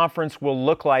this conference will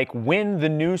look like when the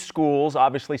new schools,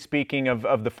 obviously speaking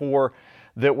of the 4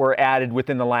 that were added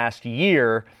within the last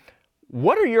year.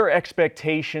 What are your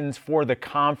expectations for the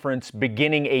conference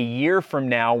beginning a year from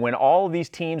now when all of these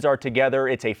teams are together?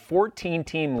 It's a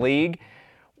 14-team league.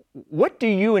 What do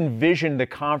you envision the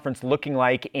conference looking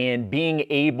like and being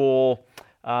able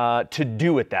to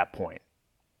do at that point?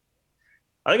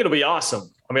 I think it'll be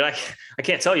awesome. I mean, I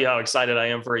can't tell you how excited I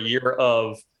am for a year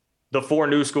of the 4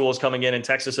 new schools coming in and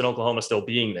Texas and Oklahoma still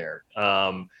being there.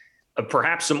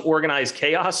 Perhaps some organized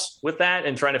chaos with that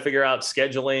and trying to figure out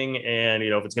scheduling and,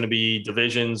 if it's going to be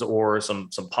divisions or some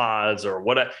pods or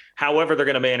whatever, however they're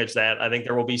going to manage that. I think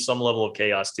there will be some level of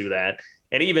chaos to that.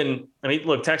 And even,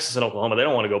 look, Texas and Oklahoma, they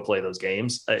don't want to go play those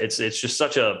games. It's just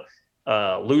such a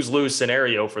lose-lose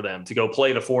scenario for them to go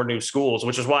play the 4 new schools,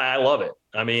 which is why I love it.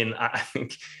 I mean, I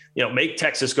think, make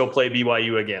Texas go play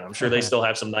BYU again. I'm sure they still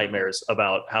have some nightmares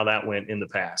about how that went in the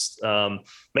past.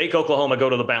 Make Oklahoma go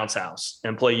to the bounce house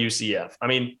and play UCF. I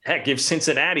mean, heck, give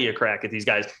Cincinnati a crack at these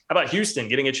guys. How about Houston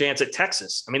getting a chance at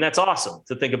Texas? I mean, that's awesome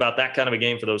to think about that kind of a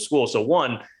game for those schools. So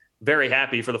one, very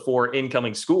happy for the 4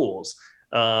 incoming schools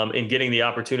in getting the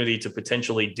opportunity to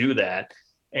potentially do that.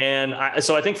 And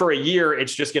so I think for a year,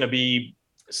 it's just going to be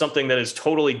something that is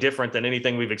totally different than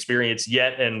anything we've experienced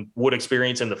yet and would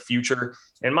experience in the future.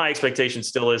 And my expectation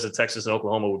still is that Texas and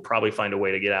Oklahoma would probably find a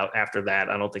way to get out after that.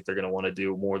 I don't think they're going to want to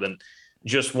do more than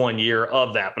just 1 year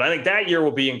of that. But I think that year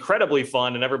will be incredibly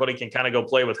fun and everybody can kind of go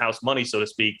play with house money, so to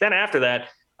speak. Then after that,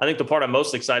 I think the part I'm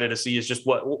most excited to see is just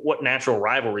what natural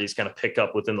rivalries kind of pick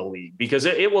up within the league, because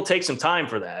it will take some time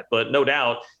for that. But no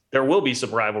doubt, there will be some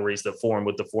rivalries that form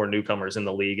with the 4 newcomers in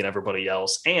the league and everybody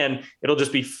else. And it'll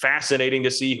just be fascinating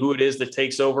to see who it is that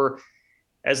takes over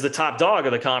as the top dog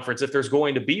of the conference, if there's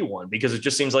going to be one, because it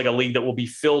just seems like a league that will be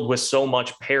filled with so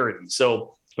much parity.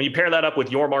 So when you pair that up with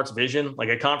Yormark's vision, like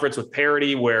a conference with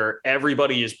parity where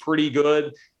everybody is pretty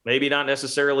good, maybe not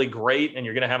necessarily great, and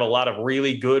you're going to have a lot of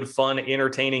really good, fun,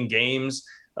 entertaining games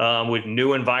with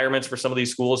new environments for some of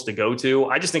these schools to go to,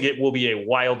 I just think it will be a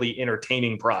wildly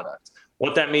entertaining product.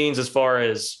 What that means as far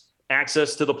as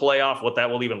access to the playoff, what that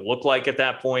will even look like at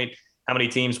that point, how many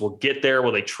teams will get there,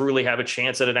 will they truly have a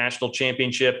chance at a national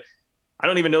championship? I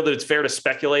don't even know that it's fair to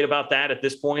speculate about that at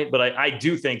this point, but I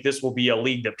do think this will be a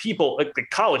league that people, like the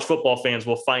college football fans,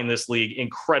 will find this league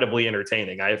incredibly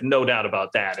entertaining. I have no doubt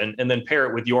about that. And then pair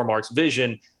it with Yormark's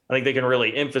vision. I think they can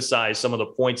really emphasize some of the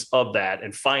points of that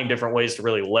and find different ways to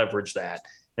really leverage that.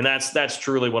 And that's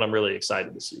truly what I'm really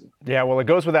excited to see. Yeah, well, it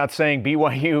goes without saying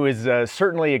BYU is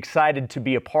certainly excited to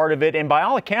be a part of it. And by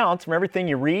all accounts, from everything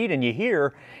you read and you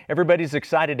hear, everybody's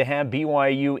excited to have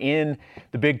BYU in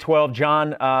the Big 12.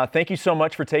 John, thank you so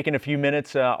much for taking a few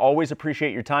minutes. Always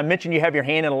appreciate your time. Mentioned you have your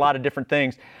hand in a lot of different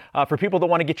things. For people that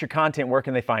want to get your content, where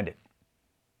can they find it?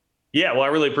 Yeah, well, I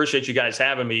really appreciate you guys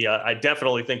having me. I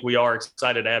definitely think we are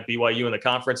excited to have BYU in the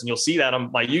conference, and you'll see that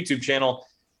on my YouTube channel,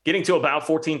 getting to about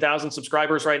 14,000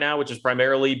 subscribers right now, which is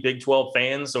primarily Big 12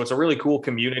 fans. So it's a really cool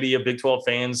community of Big 12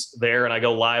 fans there. And I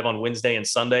go live on Wednesday and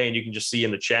Sunday, and you can just see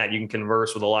in the chat, you can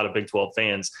converse with a lot of Big 12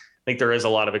 fans. I think there is a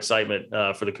lot of excitement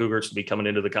for the Cougars to be coming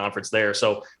into the conference there.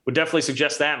 So would definitely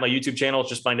suggest that. My YouTube channel is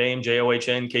just my name,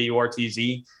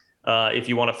 JOHNKURTZ. If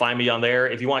you want to find me on there.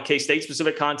 If you want K-State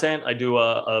specific content, I do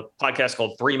a podcast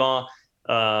called 3MA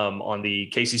on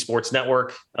the KC Sports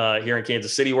Network here in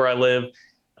Kansas City where I live.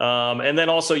 And then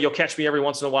also you'll catch me every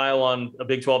once in a while on a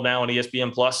Big 12 Now and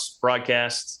ESPN Plus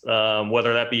broadcast,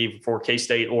 whether that be for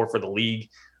K-State or for the league.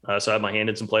 So I have my hand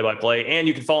in some play-by-play. And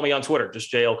you can follow me on Twitter,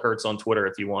 just JL Kurtz on Twitter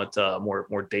if you want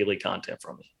more daily content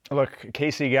from me. Look,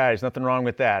 KC guys, nothing wrong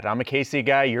with that. I'm a KC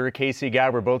guy. You're a KC guy.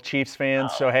 We're both Chiefs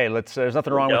fans. So, hey, there's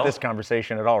nothing wrong with this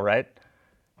conversation at all, right?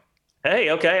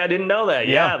 Hey, okay. I didn't know that.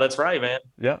 Yeah, that's right, man.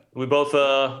 Yeah. We both,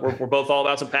 we're both all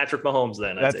about some Patrick Mahomes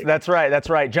then. That's right. That's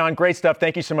right. John, great stuff.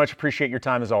 Thank you so much. Appreciate your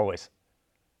time as always.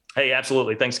 Hey,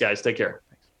 absolutely. Thanks, guys. Take care.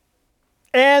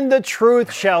 And the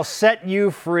truth shall set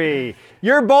you free.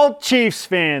 You're both Chiefs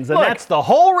fans, and that's the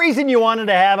whole reason you wanted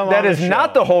to have him on the show. That is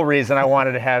not the whole reason I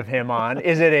wanted to have him on.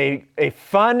 Is it a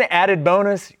fun added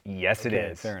bonus? Yes, it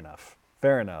is. Fair enough.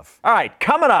 Fair enough. All right,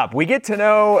 coming up, we get to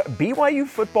know BYU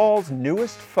football's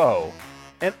newest foe.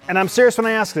 And I'm serious when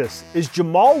I ask this. Is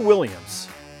Jamal Williams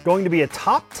going to be a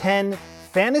top 10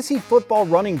 fantasy football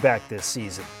running back this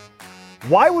season?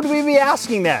 Why would we be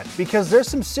asking that? Because there's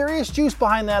some serious juice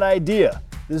behind that idea.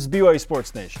 This is BYU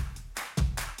Sports Nation.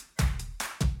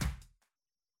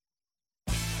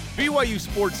 BYU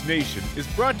Sports Nation is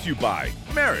brought to you by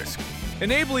Maersk,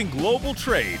 enabling global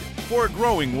trade for a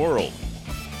growing world.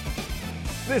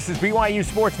 This is BYU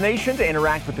Sports Nation. To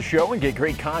interact with the show and get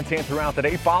great content throughout the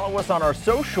day, follow us on our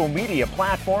social media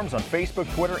platforms on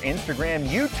Facebook, Twitter, Instagram,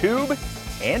 YouTube,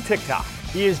 and TikTok.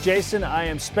 He is Jason. I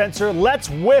am Spencer. Let's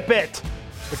whip it.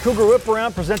 The Cougar Whip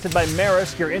Around presented by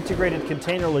Maersk, your integrated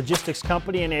container logistics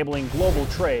company enabling global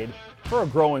trade for a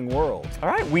growing world. All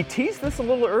right, we teased this a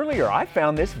little earlier. I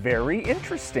found this very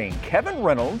interesting. Kevin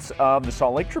Reynolds of the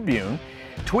Salt Lake Tribune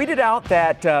tweeted out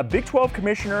that Big 12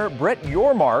 Commissioner Brett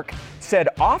Yormark said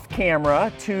off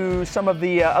camera to some of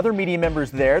the other media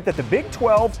members there that the Big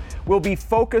 12 will be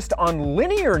focused on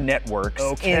linear networks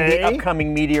in the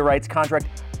upcoming media rights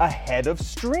contract ahead of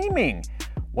streaming.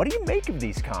 What do you make of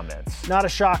these comments? Not a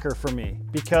shocker for me,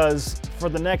 because for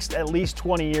the next at least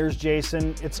 20 years,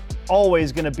 Jason, it's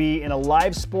always going to be in a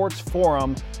live sports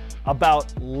forum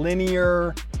about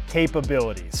linear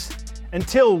capabilities.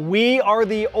 Until we are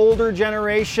the older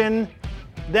generation,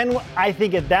 then I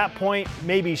think at that point,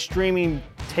 maybe streaming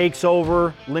takes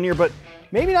over linear, but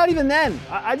maybe not even then.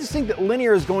 I just think that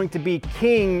linear is going to be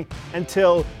king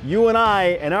until you and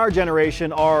I and our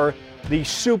generation are the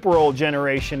super old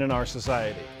generation in our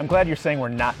society. I'm glad you're saying we're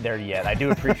not there yet. I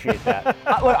do appreciate that.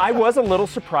 Look, I was a little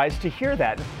surprised to hear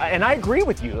that. And I agree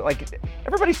with you. Like,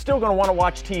 everybody's still going to want to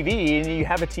watch TV, and you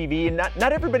have a TV, and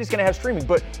not everybody's going to have streaming.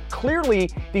 But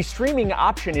clearly, the streaming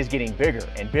option is getting bigger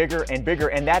and bigger and bigger,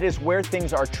 and that is where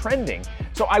things are trending.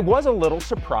 So I was a little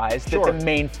surprised that the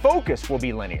main focus will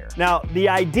be linear. Now, the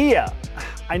idea,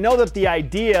 I know that the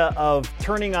idea of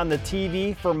turning on the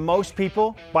TV for most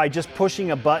people by just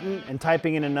pushing a button and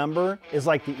typing in a number is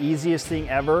like the easiest thing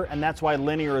ever, and that's why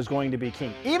linear is going to be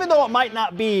king. Even though it might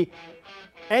not be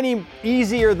any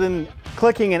easier than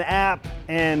clicking an app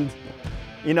and,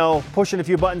 you know, pushing a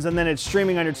few buttons and then it's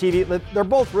streaming on your TV. They're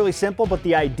both really simple, but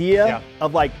the idea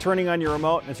of like turning on your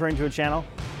remote and turning to a channel,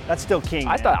 that's still king.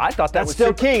 I thought that was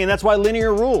still king, and that's why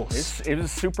linear rules. It was a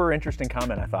super interesting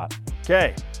comment, I thought.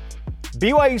 Okay.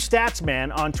 BYU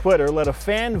Statsman on Twitter led a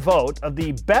fan vote of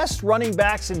the best running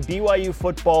backs in BYU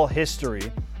football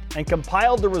history and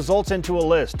compiled the results into a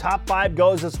list. Top 5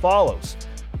 goes as follows.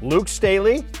 Luke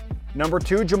Staley, number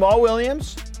 2, Jamal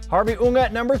Williams, Harvey Unga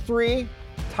at number 3,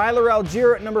 Tyler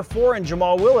Algier at number 4, and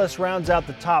Jamal Willis rounds out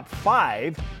the top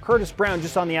 5. Curtis Brown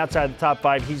just on the outside of the top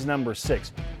 5, he's number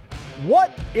 6.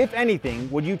 What, if anything,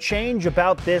 would you change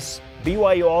about this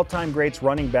BYU all-time greats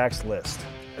running backs list?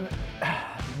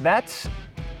 That's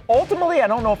ultimately, I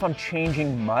don't know if I'm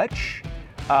changing much.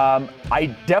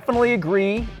 I definitely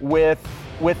agree with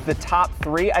with the top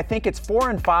 3. I think it's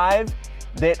 4 and 5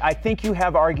 that I think you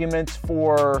have arguments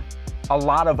for a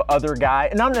lot of other guys.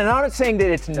 And I'm not saying that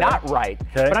it's not right,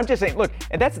 but I'm just saying, look,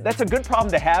 and that's a good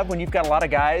problem to have when you've got a lot of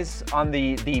guys on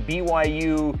the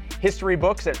BYU history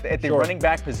books at the running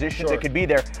back positions that could be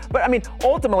there. But I mean,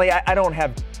 ultimately, I don't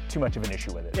have too much of an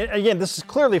issue with it. Again, this is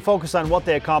clearly focused on what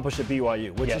they accomplished at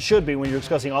BYU, which it should be when you're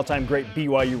discussing all-time great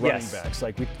BYU running backs.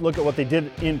 Like, we look at what they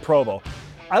did in Provo.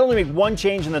 I'd only make one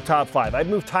change in the top 5. I'd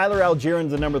move Tyler Algier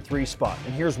into the number 3 spot,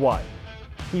 and here's why.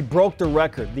 He broke the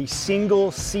record, the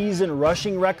single-season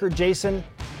rushing record, Jason,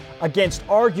 against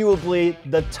arguably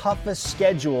the toughest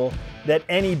schedule that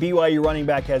any BYU running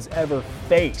back has ever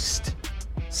faced.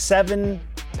 7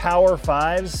 Power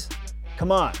 5s?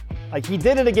 Come on. Like, he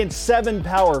did it against 7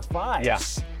 Power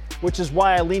 5s, which is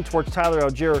why I lean towards Tyler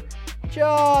Algier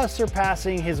just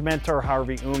surpassing his mentor,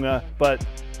 Harvey Unga. But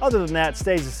other than that,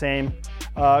 stays the same.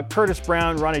 Curtis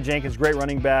Brown, Ronnie Jenkins, great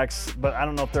running backs, but I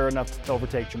don't know if they're enough to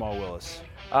overtake Jamal Willis.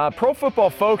 Pro Football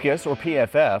Focus, or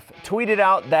PFF, tweeted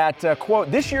out that, quote,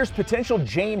 this year's potential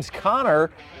James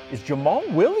Conner is Jamal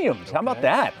Williams. How about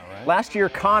that? Right. Last year,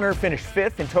 Conner finished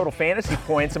 5th in total fantasy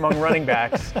points among running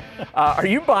backs. Are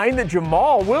you buying that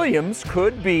Jamal Williams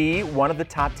could be one of the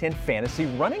top 10 fantasy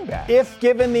running backs? If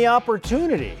given the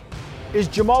opportunity. Is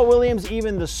Jamal Williams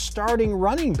even the starting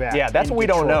running back? Yeah, that's what we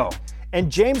don't know. And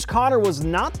James Conner was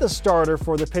not the starter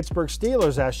for the Pittsburgh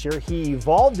Steelers last year. He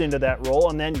evolved into that role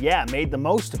and then, made the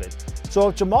most of it. So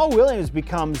if Jamal Williams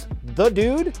becomes the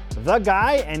dude, the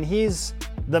guy, and he's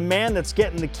the man that's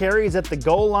getting the carries at the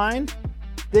goal line,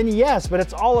 then yes, but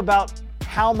it's all about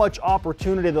how much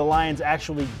opportunity the Lions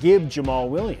actually give Jamal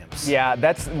Williams. Yeah,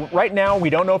 that's right now we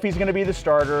don't know if he's going to be the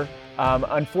starter.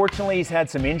 Unfortunately, he's had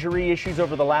some injury issues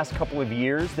over the last couple of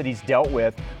years that he's dealt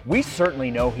with. We certainly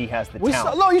know he has the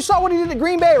talent. You saw what he did at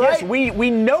Green Bay, right? Yes,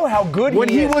 we know how good he is. When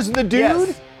he was the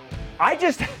dude?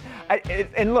 Yes.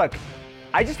 And look,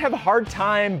 I just have a hard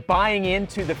time buying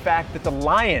into the fact that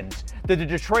the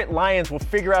Detroit Lions will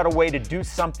figure out a way to do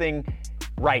something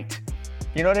right.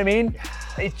 You know what I mean?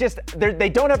 It's just, they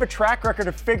don't have a track record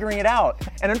of figuring it out.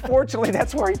 And unfortunately,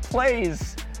 that's where he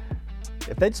plays.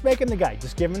 If they just make him the guy,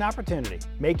 just give him an opportunity.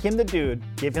 Make him the dude.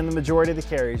 Give him the majority of the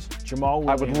carries. Jamal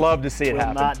Williams. I would love to see it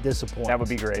happen. Will not disappoint. That would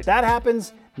be great. If that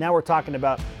happens, now we're talking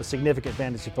about a significant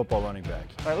fantasy football running back.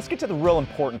 All right, let's get to the real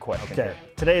important question. Okay.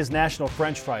 Today is National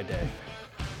French Fry Day,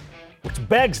 which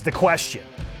begs the question,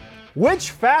 which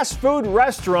fast food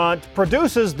restaurant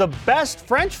produces the best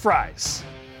French fries?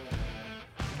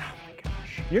 Oh my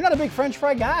gosh. You're not a big French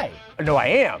fry guy. No, I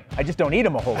am. I just don't eat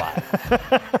them a whole lot.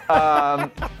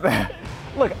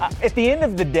 Look, at the end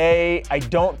of the day, I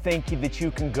don't think that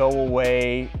you can go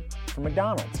away from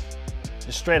McDonald's.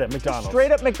 Just straight up McDonald's.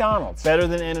 Straight up McDonald's. Better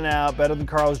than In-N-Out, better than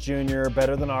Carl's Jr.,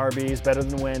 better than Arby's, better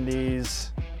than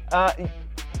Wendy's.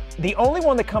 The only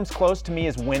one that comes close to me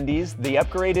is Wendy's. The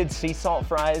upgraded sea salt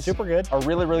fries super good. Are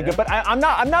really, really good. But I'm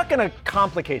not going to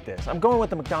complicate this. I'm going with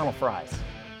the McDonald's fries.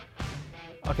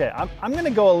 Okay, I'm going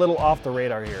to go a little off the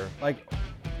radar here. Like,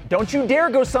 don't you dare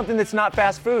go something that's not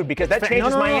fast food, because that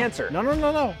changes my answer. No.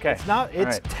 Okay. It's not.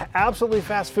 It's absolutely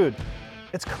fast food.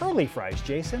 It's curly fries,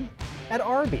 Jason, at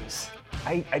Arby's.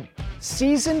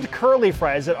 Seasoned curly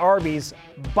fries at Arby's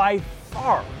by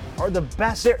far are the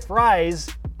best fries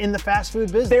in the fast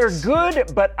food business. They're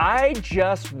good, but I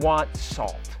just want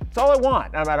salt. That's all I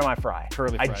want out of my fry.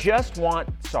 Curly fries. I just want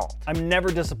salt. I'm never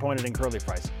disappointed in curly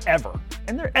fries, ever.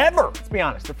 And they're let's be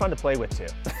honest, they're fun to play with too.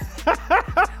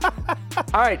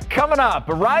 All right, coming up,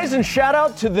 a rise and shout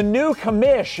out to the new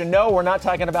commish. And no, we're not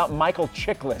talking about Michael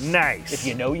Chiklis. Nice. If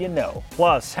you know, you know.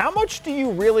 Plus, how much do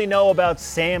you really know about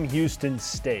Sam Houston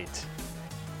State?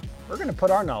 We're going to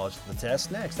put our knowledge to the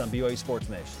test next on BYU Sports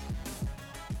Nation.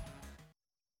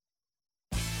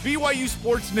 BYU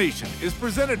Sports Nation is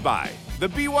presented by The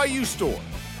BYU Store,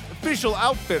 official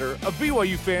outfitter of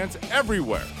BYU fans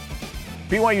everywhere.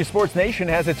 BYU Sports Nation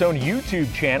has its own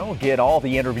YouTube channel. Get all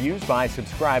the interviews by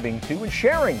subscribing to and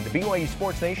sharing the BYU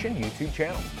Sports Nation YouTube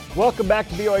channel. Welcome back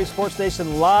to BYU Sports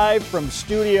Nation, live from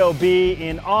Studio B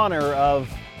in honor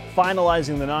of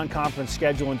finalizing the non-conference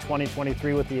schedule in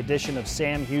 2023 with the addition of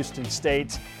Sam Houston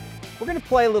State. We're going to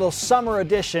play a little summer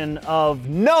edition of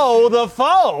Know the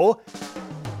Foe,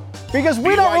 because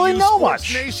we don't really know much. BYU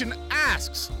Sports Nation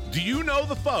asks, do you know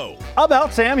the foe?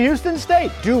 About Sam Houston State.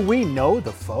 Do we know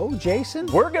the foe, Jason?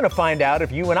 We're going to find out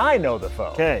if you and I know the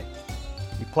foe. Okay.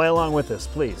 You play along with us,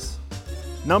 please.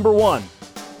 Number 1.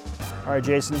 All right,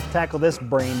 Jason, tackle this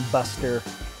brain buster.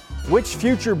 Which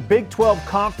future Big 12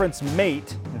 conference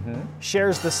mate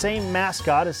shares the same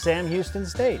mascot as Sam Houston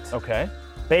State? Okay.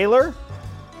 Baylor,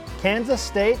 Kansas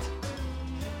State,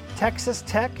 Texas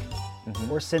Tech,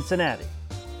 or Cincinnati?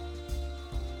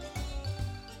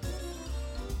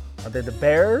 Are they the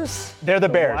Bears? They're the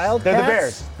Bears. Wildcats? They're the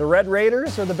Bears. The Red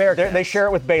Raiders or the Bearcats? They share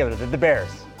it with Baylor. They're the Bears.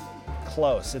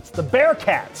 Close. It's the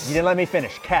Bearcats. You didn't let me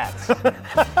finish. Cats.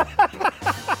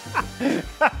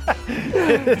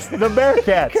 It's the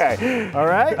Bearcats. Okay. All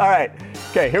right? All right.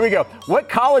 Okay, here we go. What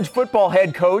college football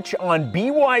head coach on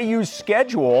BYU's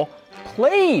schedule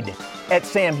played at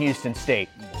Sam Houston State?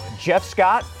 Jeff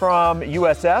Scott from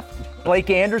USF,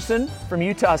 Blake Anderson from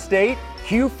Utah State,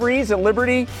 Hugh Freeze at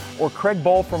Liberty, or Craig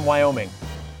Bohl from Wyoming?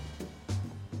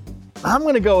 I'm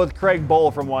going to go with Craig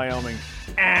Bohl from Wyoming.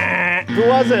 Who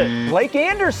was it? Blake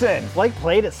Anderson. Blake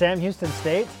played at Sam Houston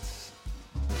State?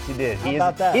 He did. How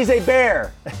about that? He's a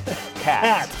bear.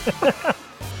 Cat.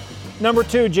 Number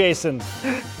 2, Jason.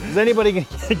 Is anybody going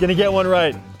to get one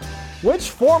right?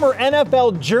 Which former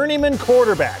NFL journeyman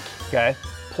quarterback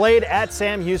played at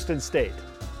Sam Houston State?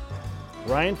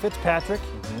 Ryan Fitzpatrick.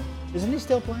 Isn't he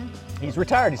still playing? He's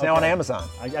retired. He's now on Amazon.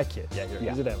 I kid. Yeah,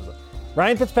 he's at Amazon.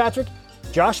 Ryan Fitzpatrick,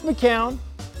 Josh McCown,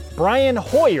 Brian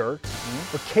Hoyer,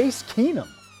 or Case Keenum?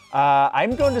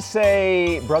 I'm going to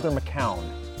say Brother McCown.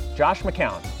 Josh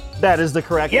McCown. That is the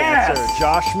correct answer.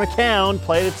 Josh McCown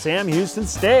played at Sam Houston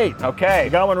State. Okay. You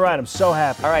got one right. I'm so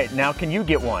happy. All right, now can you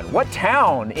get one? What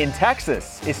town in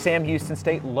Texas is Sam Houston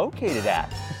State located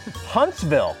at?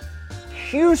 Huntsville,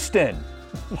 Houston,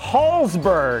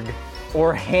 Hallsburg,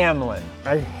 or Hamlin?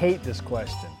 I hate this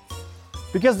question.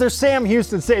 Because they're Sam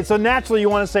Houston State, so naturally you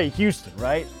want to say Houston,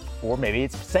 right? Or maybe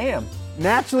it's Sam.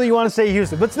 Naturally you want to say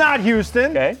Houston, but it's not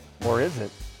Houston. Okay, or is it?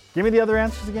 Give me the other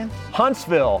answers again.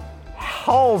 Huntsville,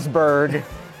 Hallsburg,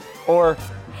 or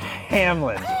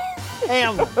Hamlin?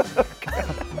 Hamlin.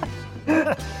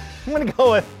 I'm gonna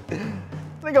go with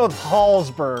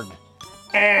Hallsburg.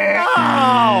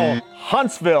 Oh!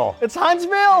 Huntsville. It's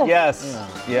Huntsville? Yes.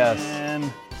 Yes.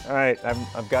 Man. All right,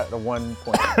 I've got the 1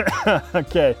 point.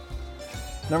 Okay.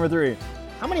 Number 3.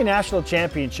 How many national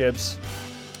championships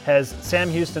has Sam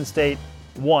Houston State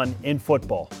won in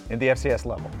football? In the FCS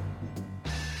level.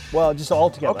 Well, just all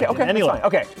together. Okay, Any level. fine.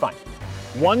 Okay, fine.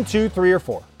 1, 2, 3, or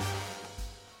 4?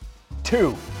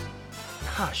 2.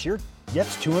 Gosh,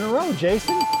 that's 2 in a row,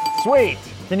 Jason. Sweet.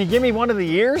 Can you give me one of the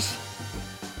years?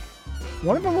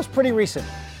 One of them was pretty recent,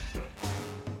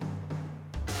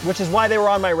 which is why they were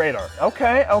on my radar.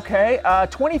 Okay.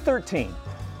 2013.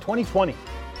 2020.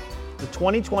 The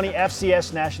 2020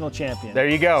 FCS national champion. There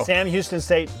you go. Sam Houston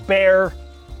State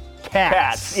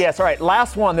Bearcats. Yes, all right.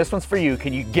 Last one. This one's for you.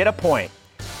 Can you get a point?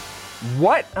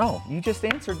 What? Oh, you just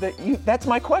answered that. That's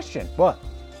my question. What?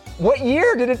 What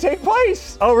year did it take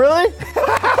place? Oh, really?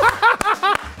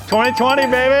 2020,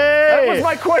 baby! That was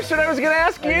my question I was going to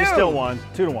ask you. You still won.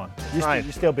 2-1. Right.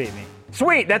 You still beat me.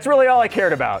 Sweet. That's really all I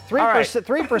cared about.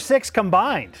 3 for 6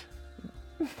 combined.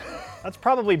 That's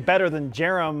probably better than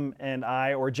Jerem and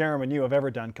I or Jerem and you have ever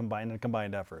done in a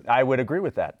combined effort. I would agree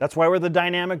with that. That's why we're the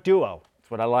dynamic duo. That's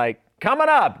what I like. Coming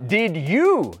up, did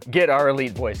you get our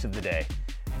Elite Voice of the Day?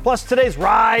 Plus today's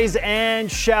Rise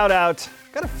and Shout Out.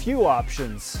 Got a few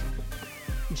options.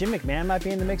 Jim McMahon might be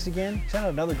in the mix again. He sent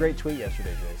out another great tweet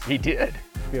yesterday, Jason. He did.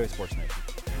 BYU Sports Nation.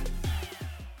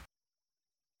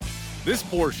 This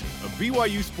portion of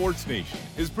BYU Sports Nation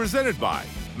is presented by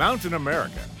Mountain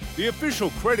America, the official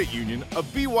credit union of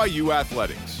BYU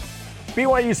Athletics.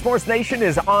 BYU Sports Nation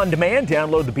is on demand.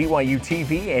 Download the BYU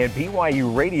TV and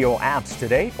BYU radio apps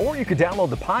today, or you could download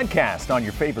the podcast on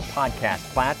your favorite podcast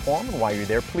platform. And while you're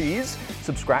there, please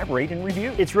subscribe, rate, and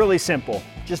review. It's really simple.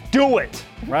 Just do it,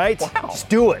 right? Wow. Just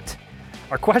do it.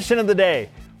 Our question of the day.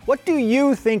 What do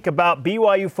you think about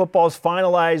BYU football's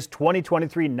finalized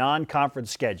 2023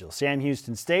 non-conference schedule? Sam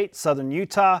Houston State, Southern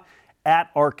Utah, at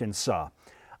Arkansas.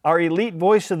 Our Elite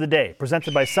Voice of the Day,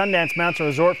 presented by Sundance Mountain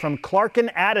Resort from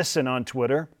Clarkin Addison on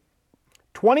Twitter.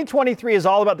 2023 is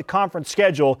all about the conference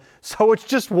schedule, so it's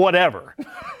just whatever.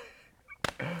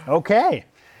 Okay.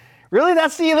 Really,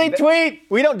 that's the elite tweet?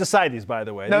 We don't decide these, by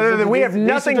the way. No, we have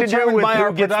nothing to do with by who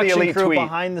our gets the production elite crew tweet.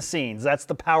 behind the scenes. That's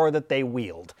the power that they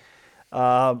wield.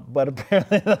 But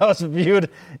apparently that was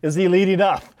viewed as elite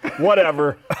enough.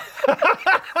 Whatever.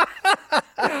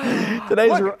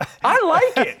 Look, I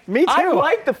like it. Me too. I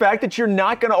like the fact that you're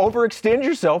not going to overextend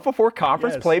yourself before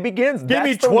conference play begins. Give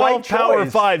me That's the 12 right Power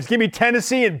choice. Fives. Give me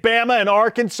Tennessee and Bama and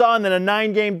Arkansas, and then a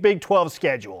 9-game Big 12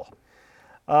 schedule.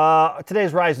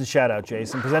 Today's Rise and Shout Out,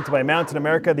 Jason, presented by Mountain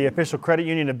America, the official credit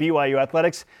union of BYU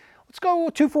Athletics. Let's go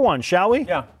 2 for 1, shall we?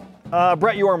 Yeah.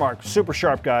 Brett Yormark, super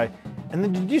sharp guy. And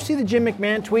then did you see the Jim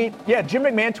McMahon tweet? Yeah, Jim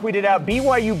McMahon tweeted out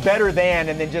BYU better than,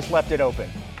 and then just left it open.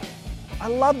 I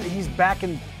love that he's back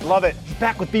in. Love it. He's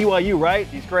back with BYU, right?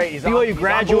 He's great. He's BYU on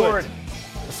graduate. board.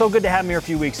 So good to have him here a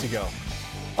few weeks ago.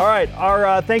 All right,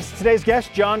 our thanks to today's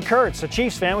guest, John Kurtz, a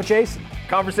Chiefs fan with Jason.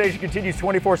 Conversation continues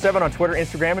 24/7 on Twitter,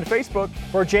 Instagram, and Facebook.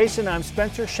 For Jason, I'm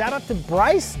Spencer. Shout out to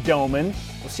Bryce Doman.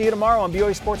 We'll see you tomorrow on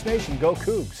BYU Sports Nation. Go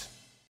Cougs.